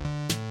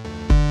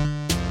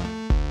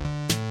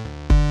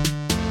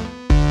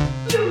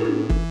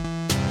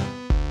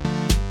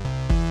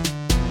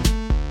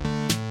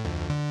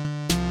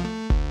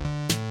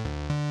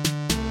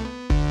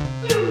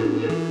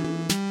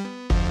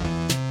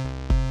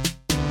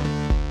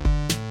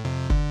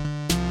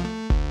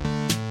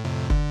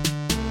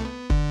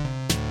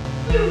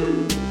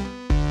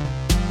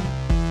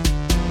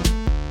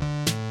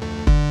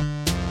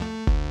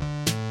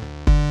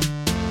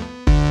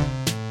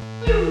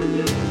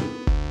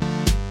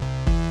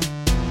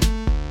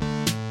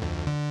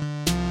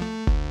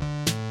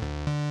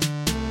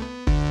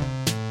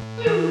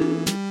 You